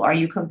people? Are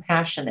you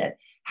compassionate?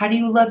 How do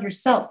you love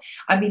yourself?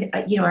 I mean,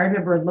 you know, I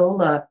remember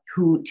Lola,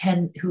 who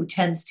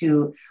tends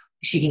to,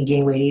 she can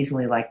gain weight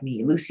easily like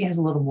me. Lucy has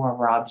a little more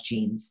Rob's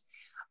genes.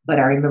 But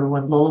I remember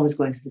when Lola was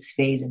going through this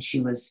phase and she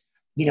was,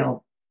 you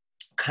know,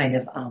 kind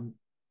of,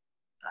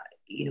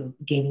 you know,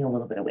 gaining a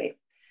little bit of weight.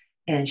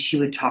 And she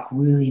would talk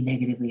really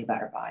negatively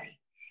about her body.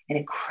 And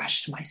it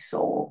crushed my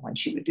soul when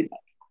she would do that.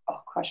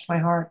 Oh, crushed my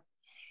heart.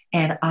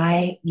 And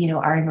I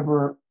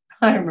remember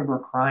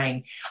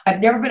crying. I've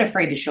never been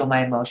afraid to show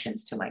my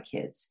emotions to my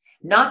kids.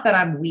 Not that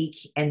I'm weak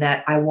and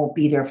that I won't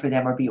be there for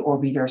them or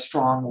be their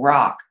strong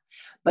rock,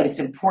 but it's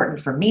important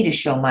for me to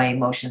show my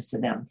emotions to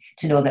them,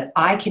 to know that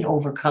I can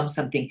overcome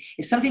something.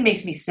 If something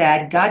makes me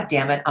sad, God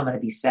damn it, I'm going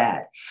to be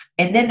sad.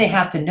 And then they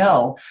have to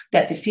know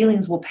that the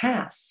feelings will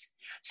pass.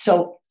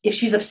 So if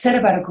she's upset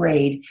about a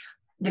grade,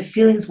 the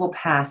feelings will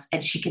pass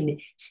and she can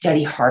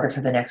study harder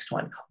for the next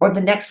one, or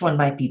the next one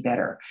might be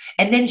better.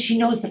 And then she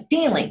knows the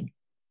feeling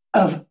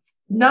of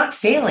not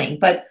failing,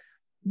 but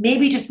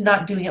maybe just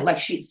not doing it like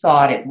she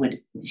thought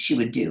she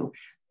would do.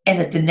 And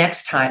that the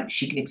next time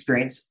she can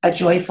experience a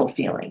joyful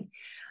feeling.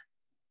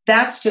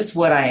 that's just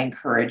what I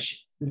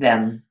encourage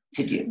them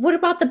to do. What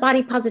about the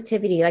body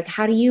positivity? Like,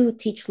 how do you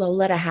teach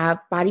Lola to have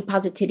body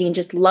positivity and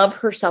just love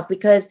herself?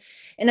 Because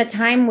in a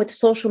time with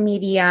social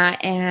media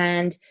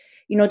and,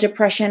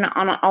 depression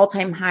on an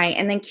all-time high,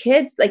 and then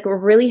kids like are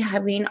really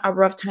having a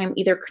rough time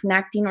either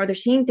connecting, or they're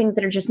seeing things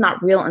that are just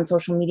not real on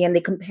social media, and they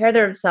compare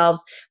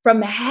themselves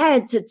from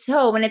head to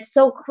toe. And it's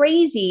so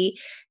crazy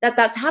that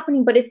that's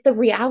happening, but it's the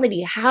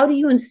reality. How do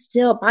you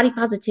instill body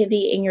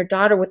positivity in your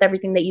daughter with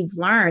everything that you've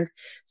learned,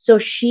 so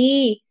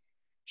she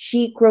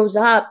grows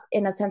up,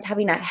 in a sense,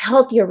 having a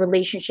healthier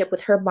relationship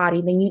with her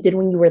body than you did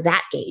when you were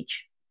that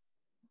age?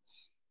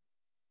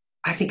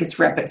 I think it's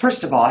rampant.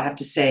 First of all, I have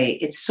to say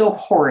it's so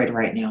horrid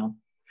right now.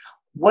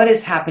 What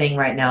is happening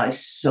right now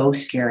is so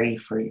scary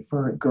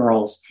for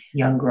girls,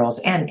 young girls,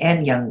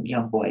 and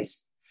young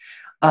boys.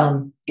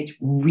 It's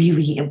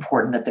really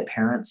important that the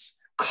parents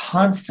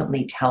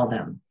constantly tell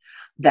them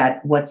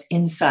that what's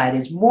inside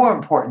is more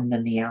important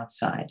than the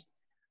outside.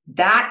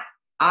 That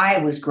I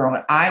was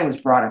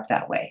brought up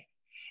that way.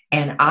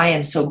 And I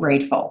am so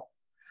grateful,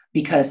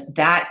 because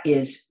that's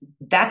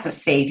a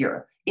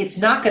savior. It's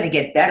not going to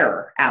get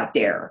better out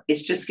there.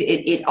 It's just,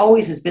 it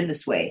always has been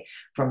this way,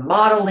 from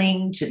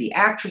modeling to the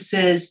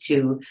actresses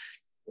to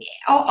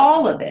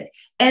all of it.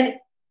 And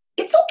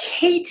it's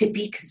okay to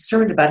be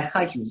concerned about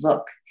how you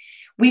look.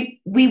 We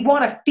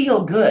want to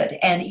feel good.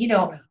 And,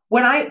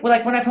 when I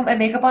put my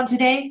makeup on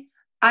today,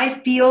 I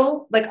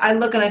feel like I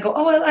look and I go,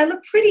 oh, I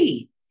look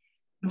pretty,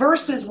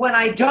 versus when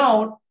I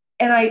don't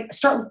and I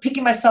start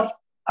picking myself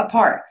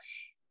apart.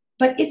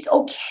 But it's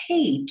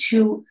okay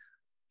to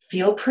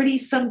feel pretty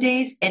some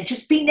days and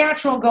just be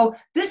natural and go,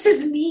 this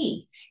is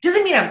me. It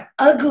doesn't mean I'm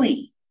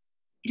ugly.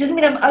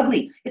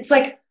 It's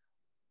like,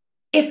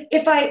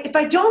 if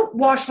I don't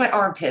wash my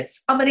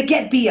armpits, I'm going to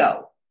get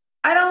BO.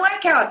 I don't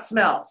like how it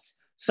smells.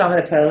 So I'm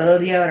going to put a little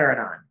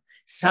deodorant on.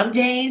 Some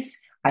days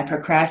I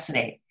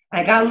procrastinate.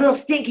 I got a little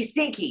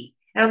stinky.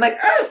 And I'm like,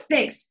 oh, it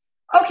stinks.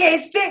 Okay,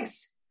 it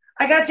stinks.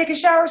 I got to take a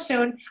shower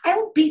soon. I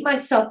don't beat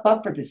myself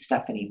up for this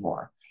stuff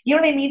anymore. You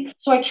know what I mean?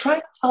 So I try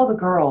to tell the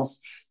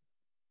girls,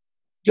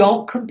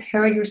 don't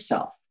compare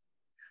yourself.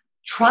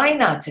 Try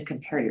not to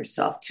compare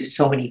yourself to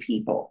so many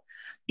people.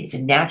 It's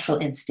a natural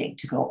instinct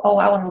to go, oh,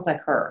 I want to look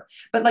like her.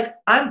 But like,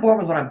 I'm born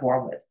with what I'm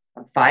born with.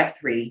 I'm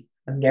 5'3".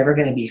 I'm never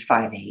going to be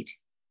 5'8".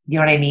 You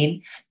know what I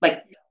mean?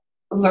 Like,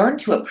 learn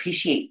to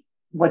appreciate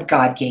what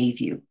God gave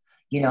you.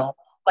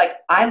 Like,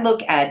 I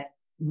look at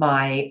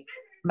my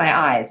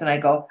eyes and I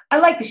go, I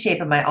like the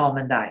shape of my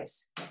almond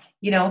eyes.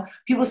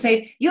 People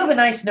say, you have a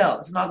nice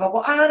nose. And I'll go,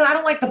 well, I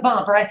don't like the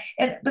bump.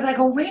 But I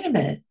go, wait a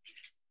minute.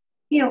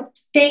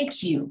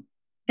 Thank you.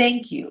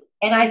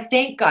 And I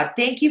thank God.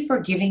 Thank you for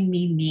giving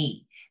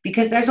me,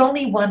 because there's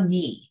only one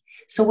me.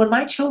 So when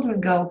my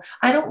children go,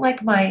 I don't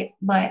like my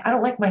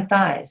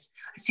thighs.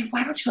 I say,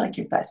 why don't you like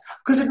your thighs?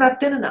 Because they're not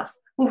thin enough.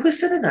 Well, who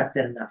said they're not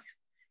thin enough?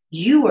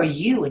 You are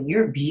you, and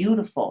you're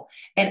beautiful.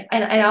 And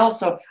I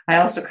also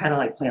kind of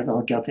like play a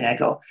little guilt thing. I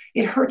go,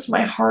 it hurts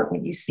my heart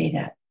when you say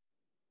that.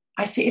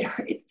 I say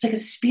it's like a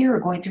spear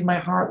going through my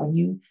heart when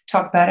you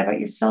talk bad about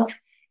yourself.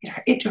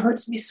 It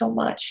hurts me so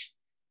much.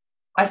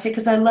 I say,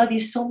 because I love you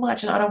so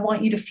much, and I don't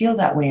want you to feel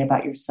that way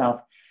about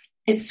yourself.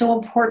 It's so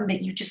important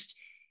that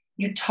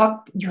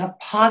you have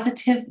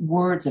positive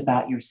words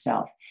about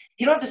yourself.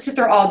 You don't have to sit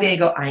there all day and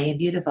go, I am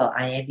beautiful.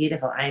 I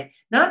am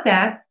not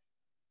that.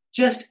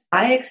 Just,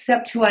 I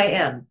accept who I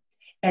am.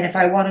 And if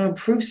I want to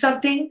improve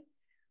something,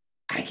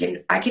 I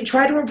can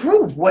try to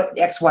improve what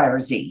X, Y, or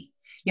Z.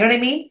 You know what I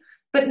mean?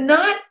 But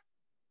not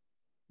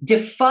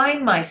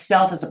define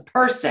myself as a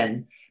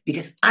person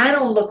because I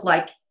don't look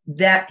like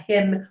that,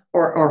 him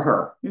or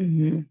her.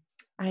 Mm-hmm.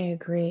 I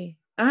agree.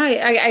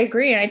 I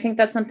agree. And I think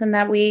that's something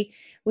that we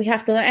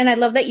have to learn. And I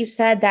love that you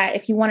said that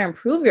if you want to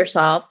improve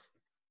yourself,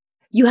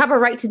 you have a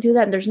right to do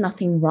that. And there's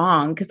nothing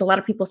wrong, because a lot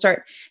of people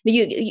start,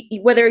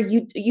 whether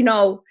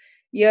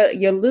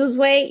you lose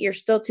weight, you're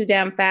still too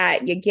damn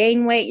fat. You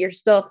gain weight, you're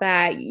still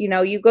fat.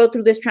 You go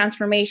through this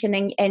transformation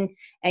and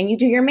you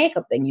do your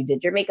makeup, then you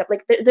did your makeup.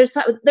 Like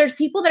there's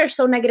people that are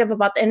so negative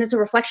about that, and it's a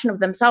reflection of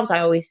themselves. I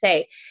always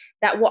say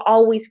that will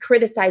always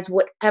criticize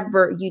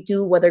whatever you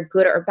do, whether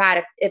good or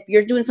bad. If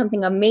you're doing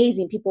something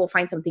amazing, people will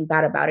find something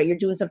bad about it. You're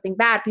doing something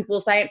bad, people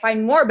will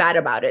find more bad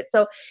about it.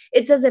 So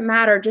it doesn't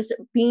matter. Just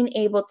being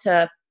able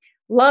to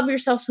love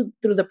yourself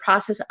through the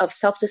process of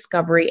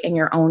self-discovery and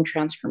your own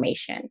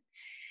transformation.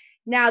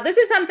 Now, this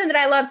is something that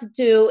I love to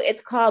do.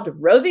 It's called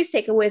Rosie's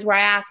Takeaways, where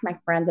I ask my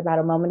friends about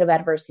a moment of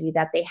adversity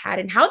that they had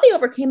and how they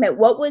overcame it.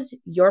 What was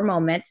your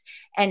moment,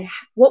 and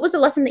what was the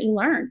lesson that you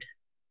learned?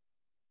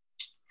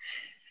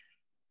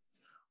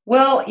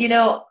 Well,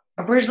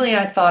 originally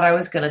I thought I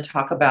was going to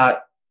talk about,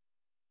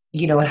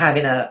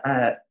 having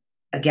a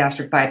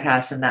gastric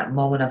bypass and that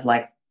moment of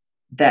like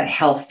that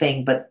health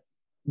thing. But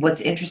what's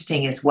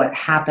interesting is what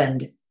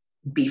happened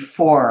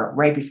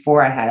right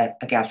before I had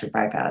a gastric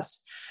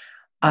bypass.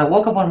 I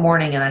woke up one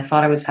morning and I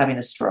thought I was having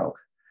a stroke.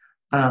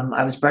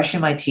 I was brushing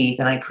my teeth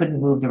and I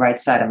couldn't move the right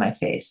side of my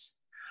face.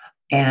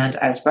 And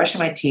I was brushing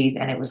my teeth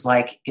and it was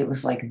like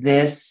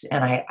this.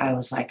 And I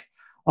was like,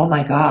 oh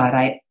my God,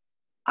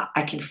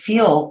 I can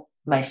feel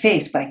my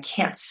face, but I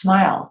can't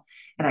smile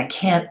and I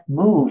can't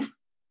move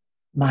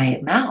my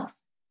mouth.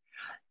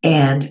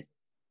 And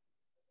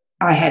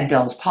I had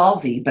Bell's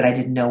palsy, but I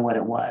didn't know what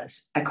it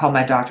was. I called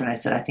my doctor and I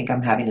said, I think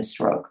I'm having a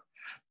stroke.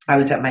 I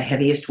was at my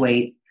heaviest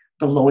weight,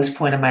 the lowest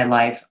point of my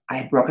life. I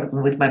had broken up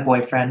with my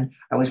boyfriend.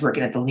 I was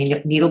working at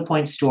the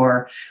needlepoint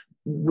store.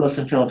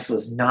 Wilson Phillips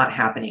was not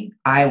happening.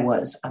 I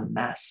was a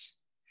mess.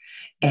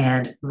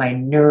 And my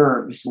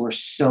nerves were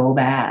so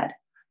bad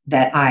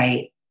that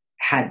I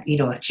had,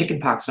 chicken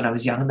pox when I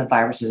was young and the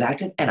virus was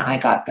active, and I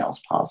got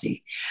Bell's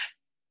palsy.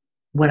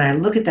 When I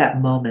look at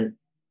that moment,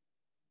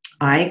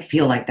 I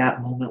feel like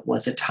that moment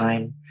was a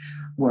time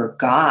where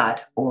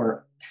God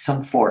or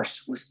some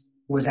force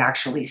was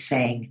actually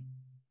saying,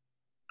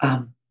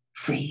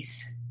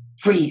 freeze,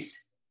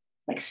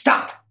 like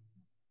stop,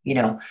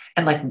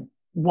 and like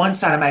one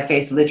side of my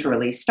face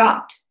literally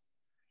stopped.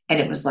 And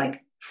it was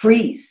like,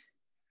 freeze,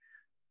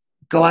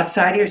 go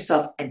outside of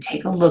yourself and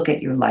take a look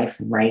at your life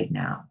right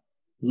now.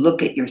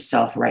 Look at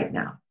yourself right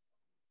now.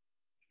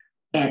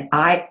 And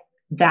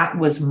that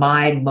was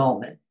my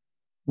moment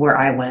where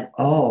I went,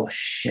 oh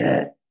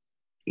shit,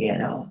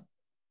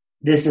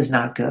 this is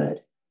not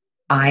good.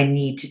 I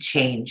need to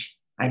change.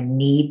 I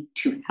need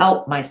to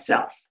help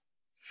myself.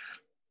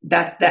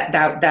 That's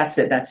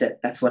it.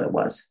 That's what it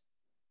was.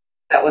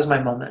 That was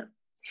my moment.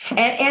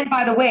 And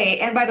by the way,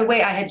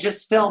 I had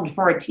just filmed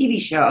for a TV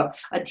show,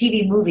 a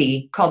TV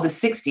movie called The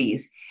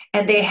 60s,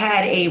 and they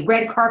had a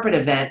red carpet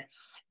event,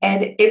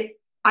 and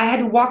I had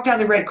to walk down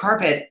the red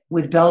carpet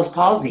with Bell's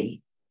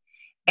palsy.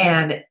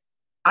 And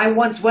I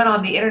once went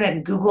on the internet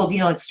and Googled,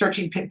 like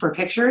searching for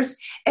pictures,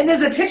 and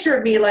there's a picture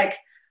of me like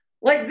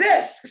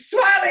this,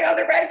 smiling on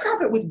the red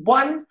carpet with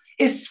one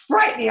is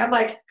frightening. I'm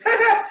like,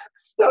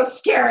 so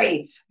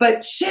scary,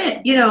 but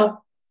shit,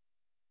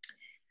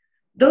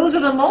 those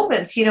are the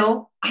moments,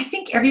 I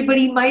think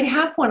everybody might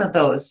have one of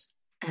those.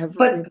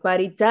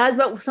 Everybody does,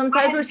 but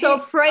sometimes we're so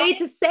afraid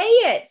to say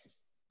it.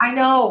 I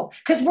know,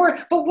 but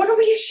what are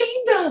we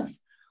ashamed of?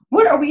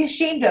 What are we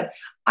ashamed of?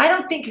 I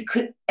don't think it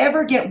could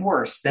ever get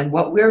worse than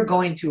what we're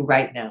going through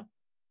right now.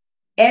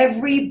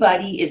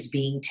 Everybody is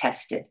being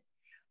tested.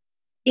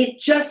 It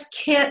just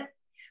can't,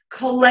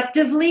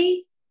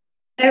 collectively,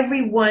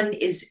 everyone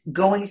is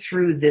going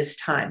through this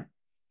time.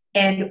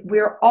 And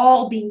we're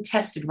all being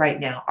tested right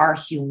now. Our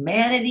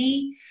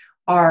humanity,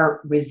 our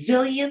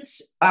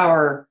resilience,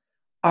 our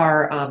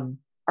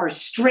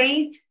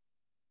strength,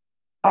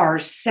 our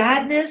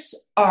sadness,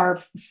 our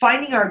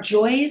finding our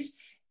joys,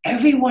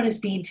 everyone is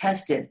being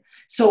tested.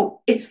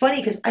 So it's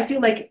funny because I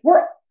feel like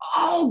we're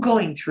all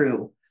going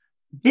through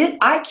this.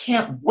 I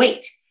can't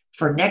wait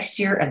for next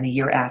year and the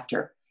year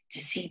after to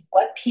see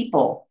what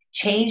people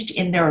changed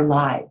in their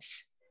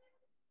lives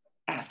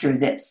after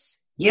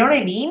this. You know what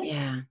I mean?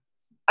 Yeah.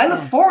 I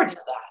look forward to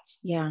that.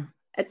 Yeah.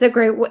 It's a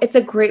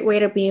great way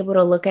to be able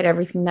to look at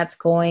everything that's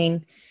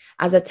going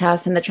as a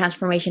test and the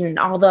transformation and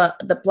all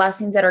the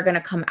blessings that are going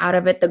to come out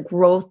of it, the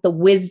growth, the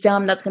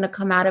wisdom that's going to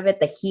come out of it,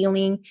 the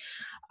healing.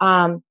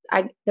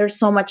 There's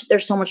so much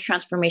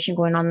transformation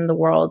going on in the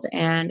world.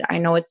 And I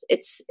know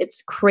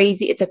it's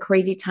crazy. It's a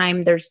crazy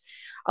time. There's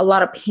a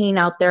lot of pain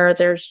out there.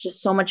 There's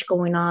just so much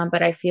going on,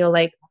 but I feel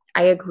like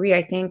I agree.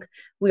 I think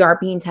we are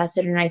being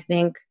tested. And I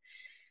think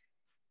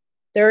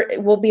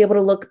we'll be able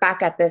to look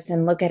back at this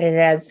and look at it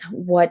as,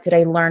 what did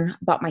I learn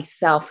about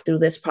myself through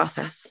this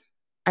process?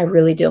 I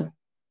really do.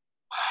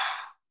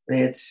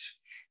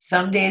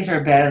 Some days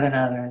are better than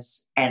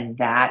others, and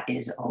that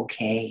is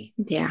okay.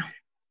 Yeah.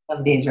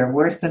 Some days are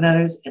worse than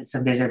others, and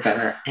some days are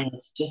better, and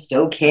it's just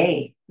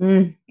okay.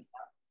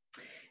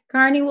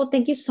 Carnie, well,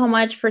 thank you so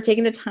much for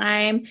taking the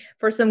time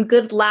for some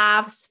good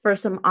laughs, for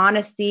some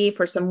honesty,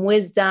 for some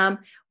wisdom.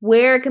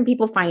 Where can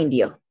people find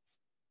you?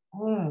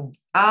 Well,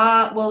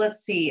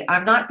 let's see.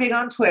 I'm not big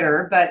on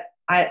Twitter, but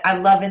I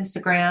love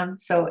Instagram.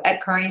 So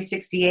at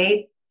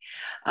Carnie68,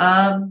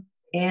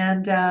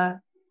 and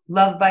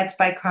Love Bites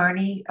by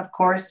Carnie, of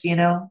course,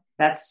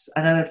 that's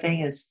another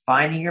thing, is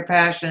finding your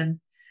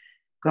passion.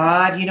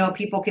 God,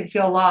 people can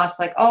feel lost,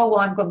 like, oh, well,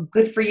 I'm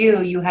good for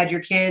you. You had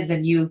your kids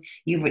and you've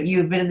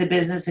been in the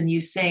business and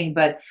you sing,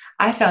 but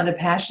I found a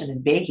passion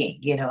in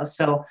baking,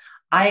 so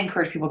I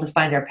encourage people to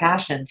find their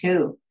passion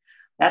too.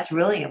 That's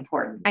really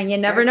important. And you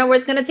never know where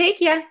it's going to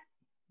take you.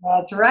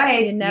 That's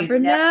right. You never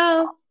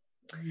know.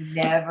 You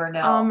never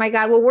know. Oh my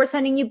God. Well, we're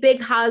sending you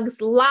big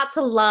hugs, lots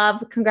of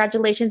love.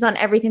 Congratulations on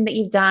everything that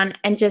you've done.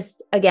 And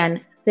just,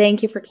 again,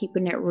 thank you for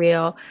keeping it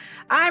real.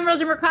 I'm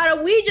Rosa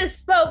Mercado. We just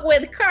spoke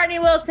with Carnie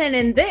Wilson,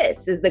 and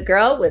this is the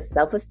Girl with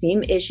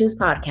Self-Esteem Issues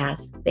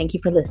podcast. Thank you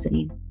for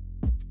listening.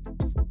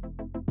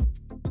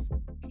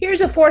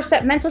 Here's a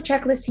 4-step mental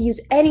checklist to use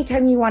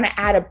anytime you want to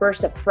add a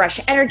burst of fresh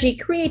energy,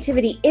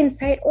 creativity,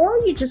 insight, or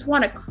you just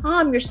want to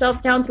calm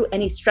yourself down through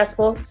any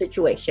stressful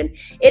situation.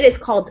 It is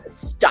called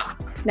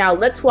STOP. Now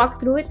let's walk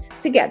through it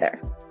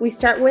together. We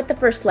start with the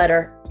first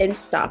letter in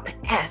STOP,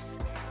 S.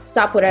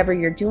 Stop whatever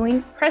you're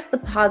doing, press the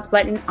pause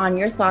button on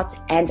your thoughts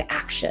and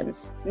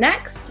actions.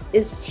 Next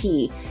is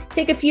T.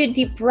 Take a few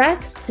deep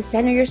breaths to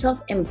center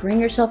yourself and bring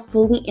yourself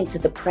fully into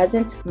the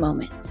present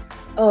moment.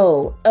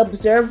 O.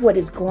 Observe what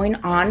is going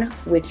on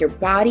with your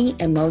body,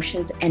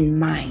 emotions, and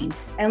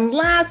mind. And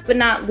last but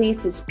not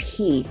least is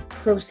P.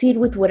 Proceed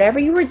with whatever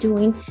you are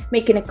doing,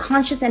 making a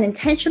conscious and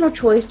intentional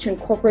choice to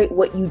incorporate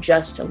what you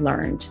just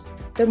learned.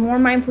 The more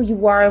mindful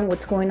you are on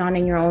what's going on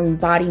in your own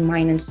body,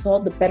 mind, and soul,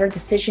 the better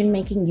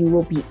decision-making you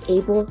will be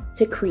able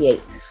to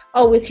create.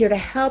 Always here to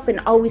help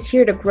and always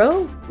here to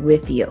grow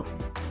with you.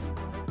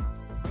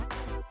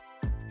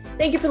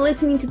 Thank you for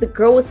listening to the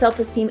Girl with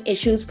Self-Esteem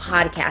Issues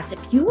podcast.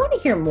 If you want to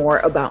hear more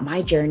about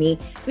my journey,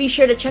 be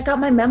sure to check out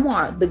my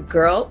memoir, The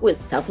Girl with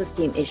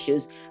Self-Esteem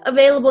Issues,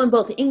 available in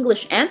both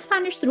English and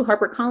Spanish through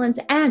HarperCollins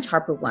and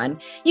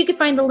HarperOne. You can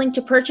find the link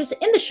to purchase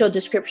in the show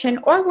description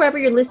or wherever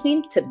you're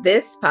listening to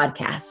this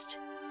podcast.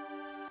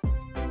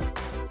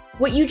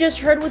 What you just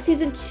heard was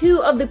season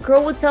 2 of the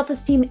Girl with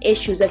Self-Esteem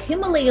Issues, a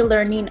Himalaya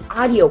Learning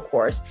audio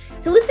course.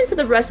 To listen to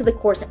the rest of the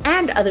course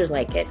and others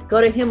like it,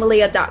 go to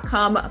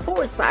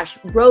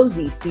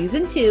Himalaya.com/Rosie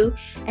season 2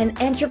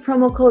 and enter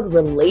promo code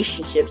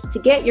relationships to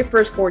get your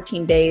first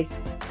 14 days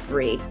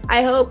free.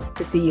 I hope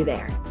to see you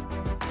there.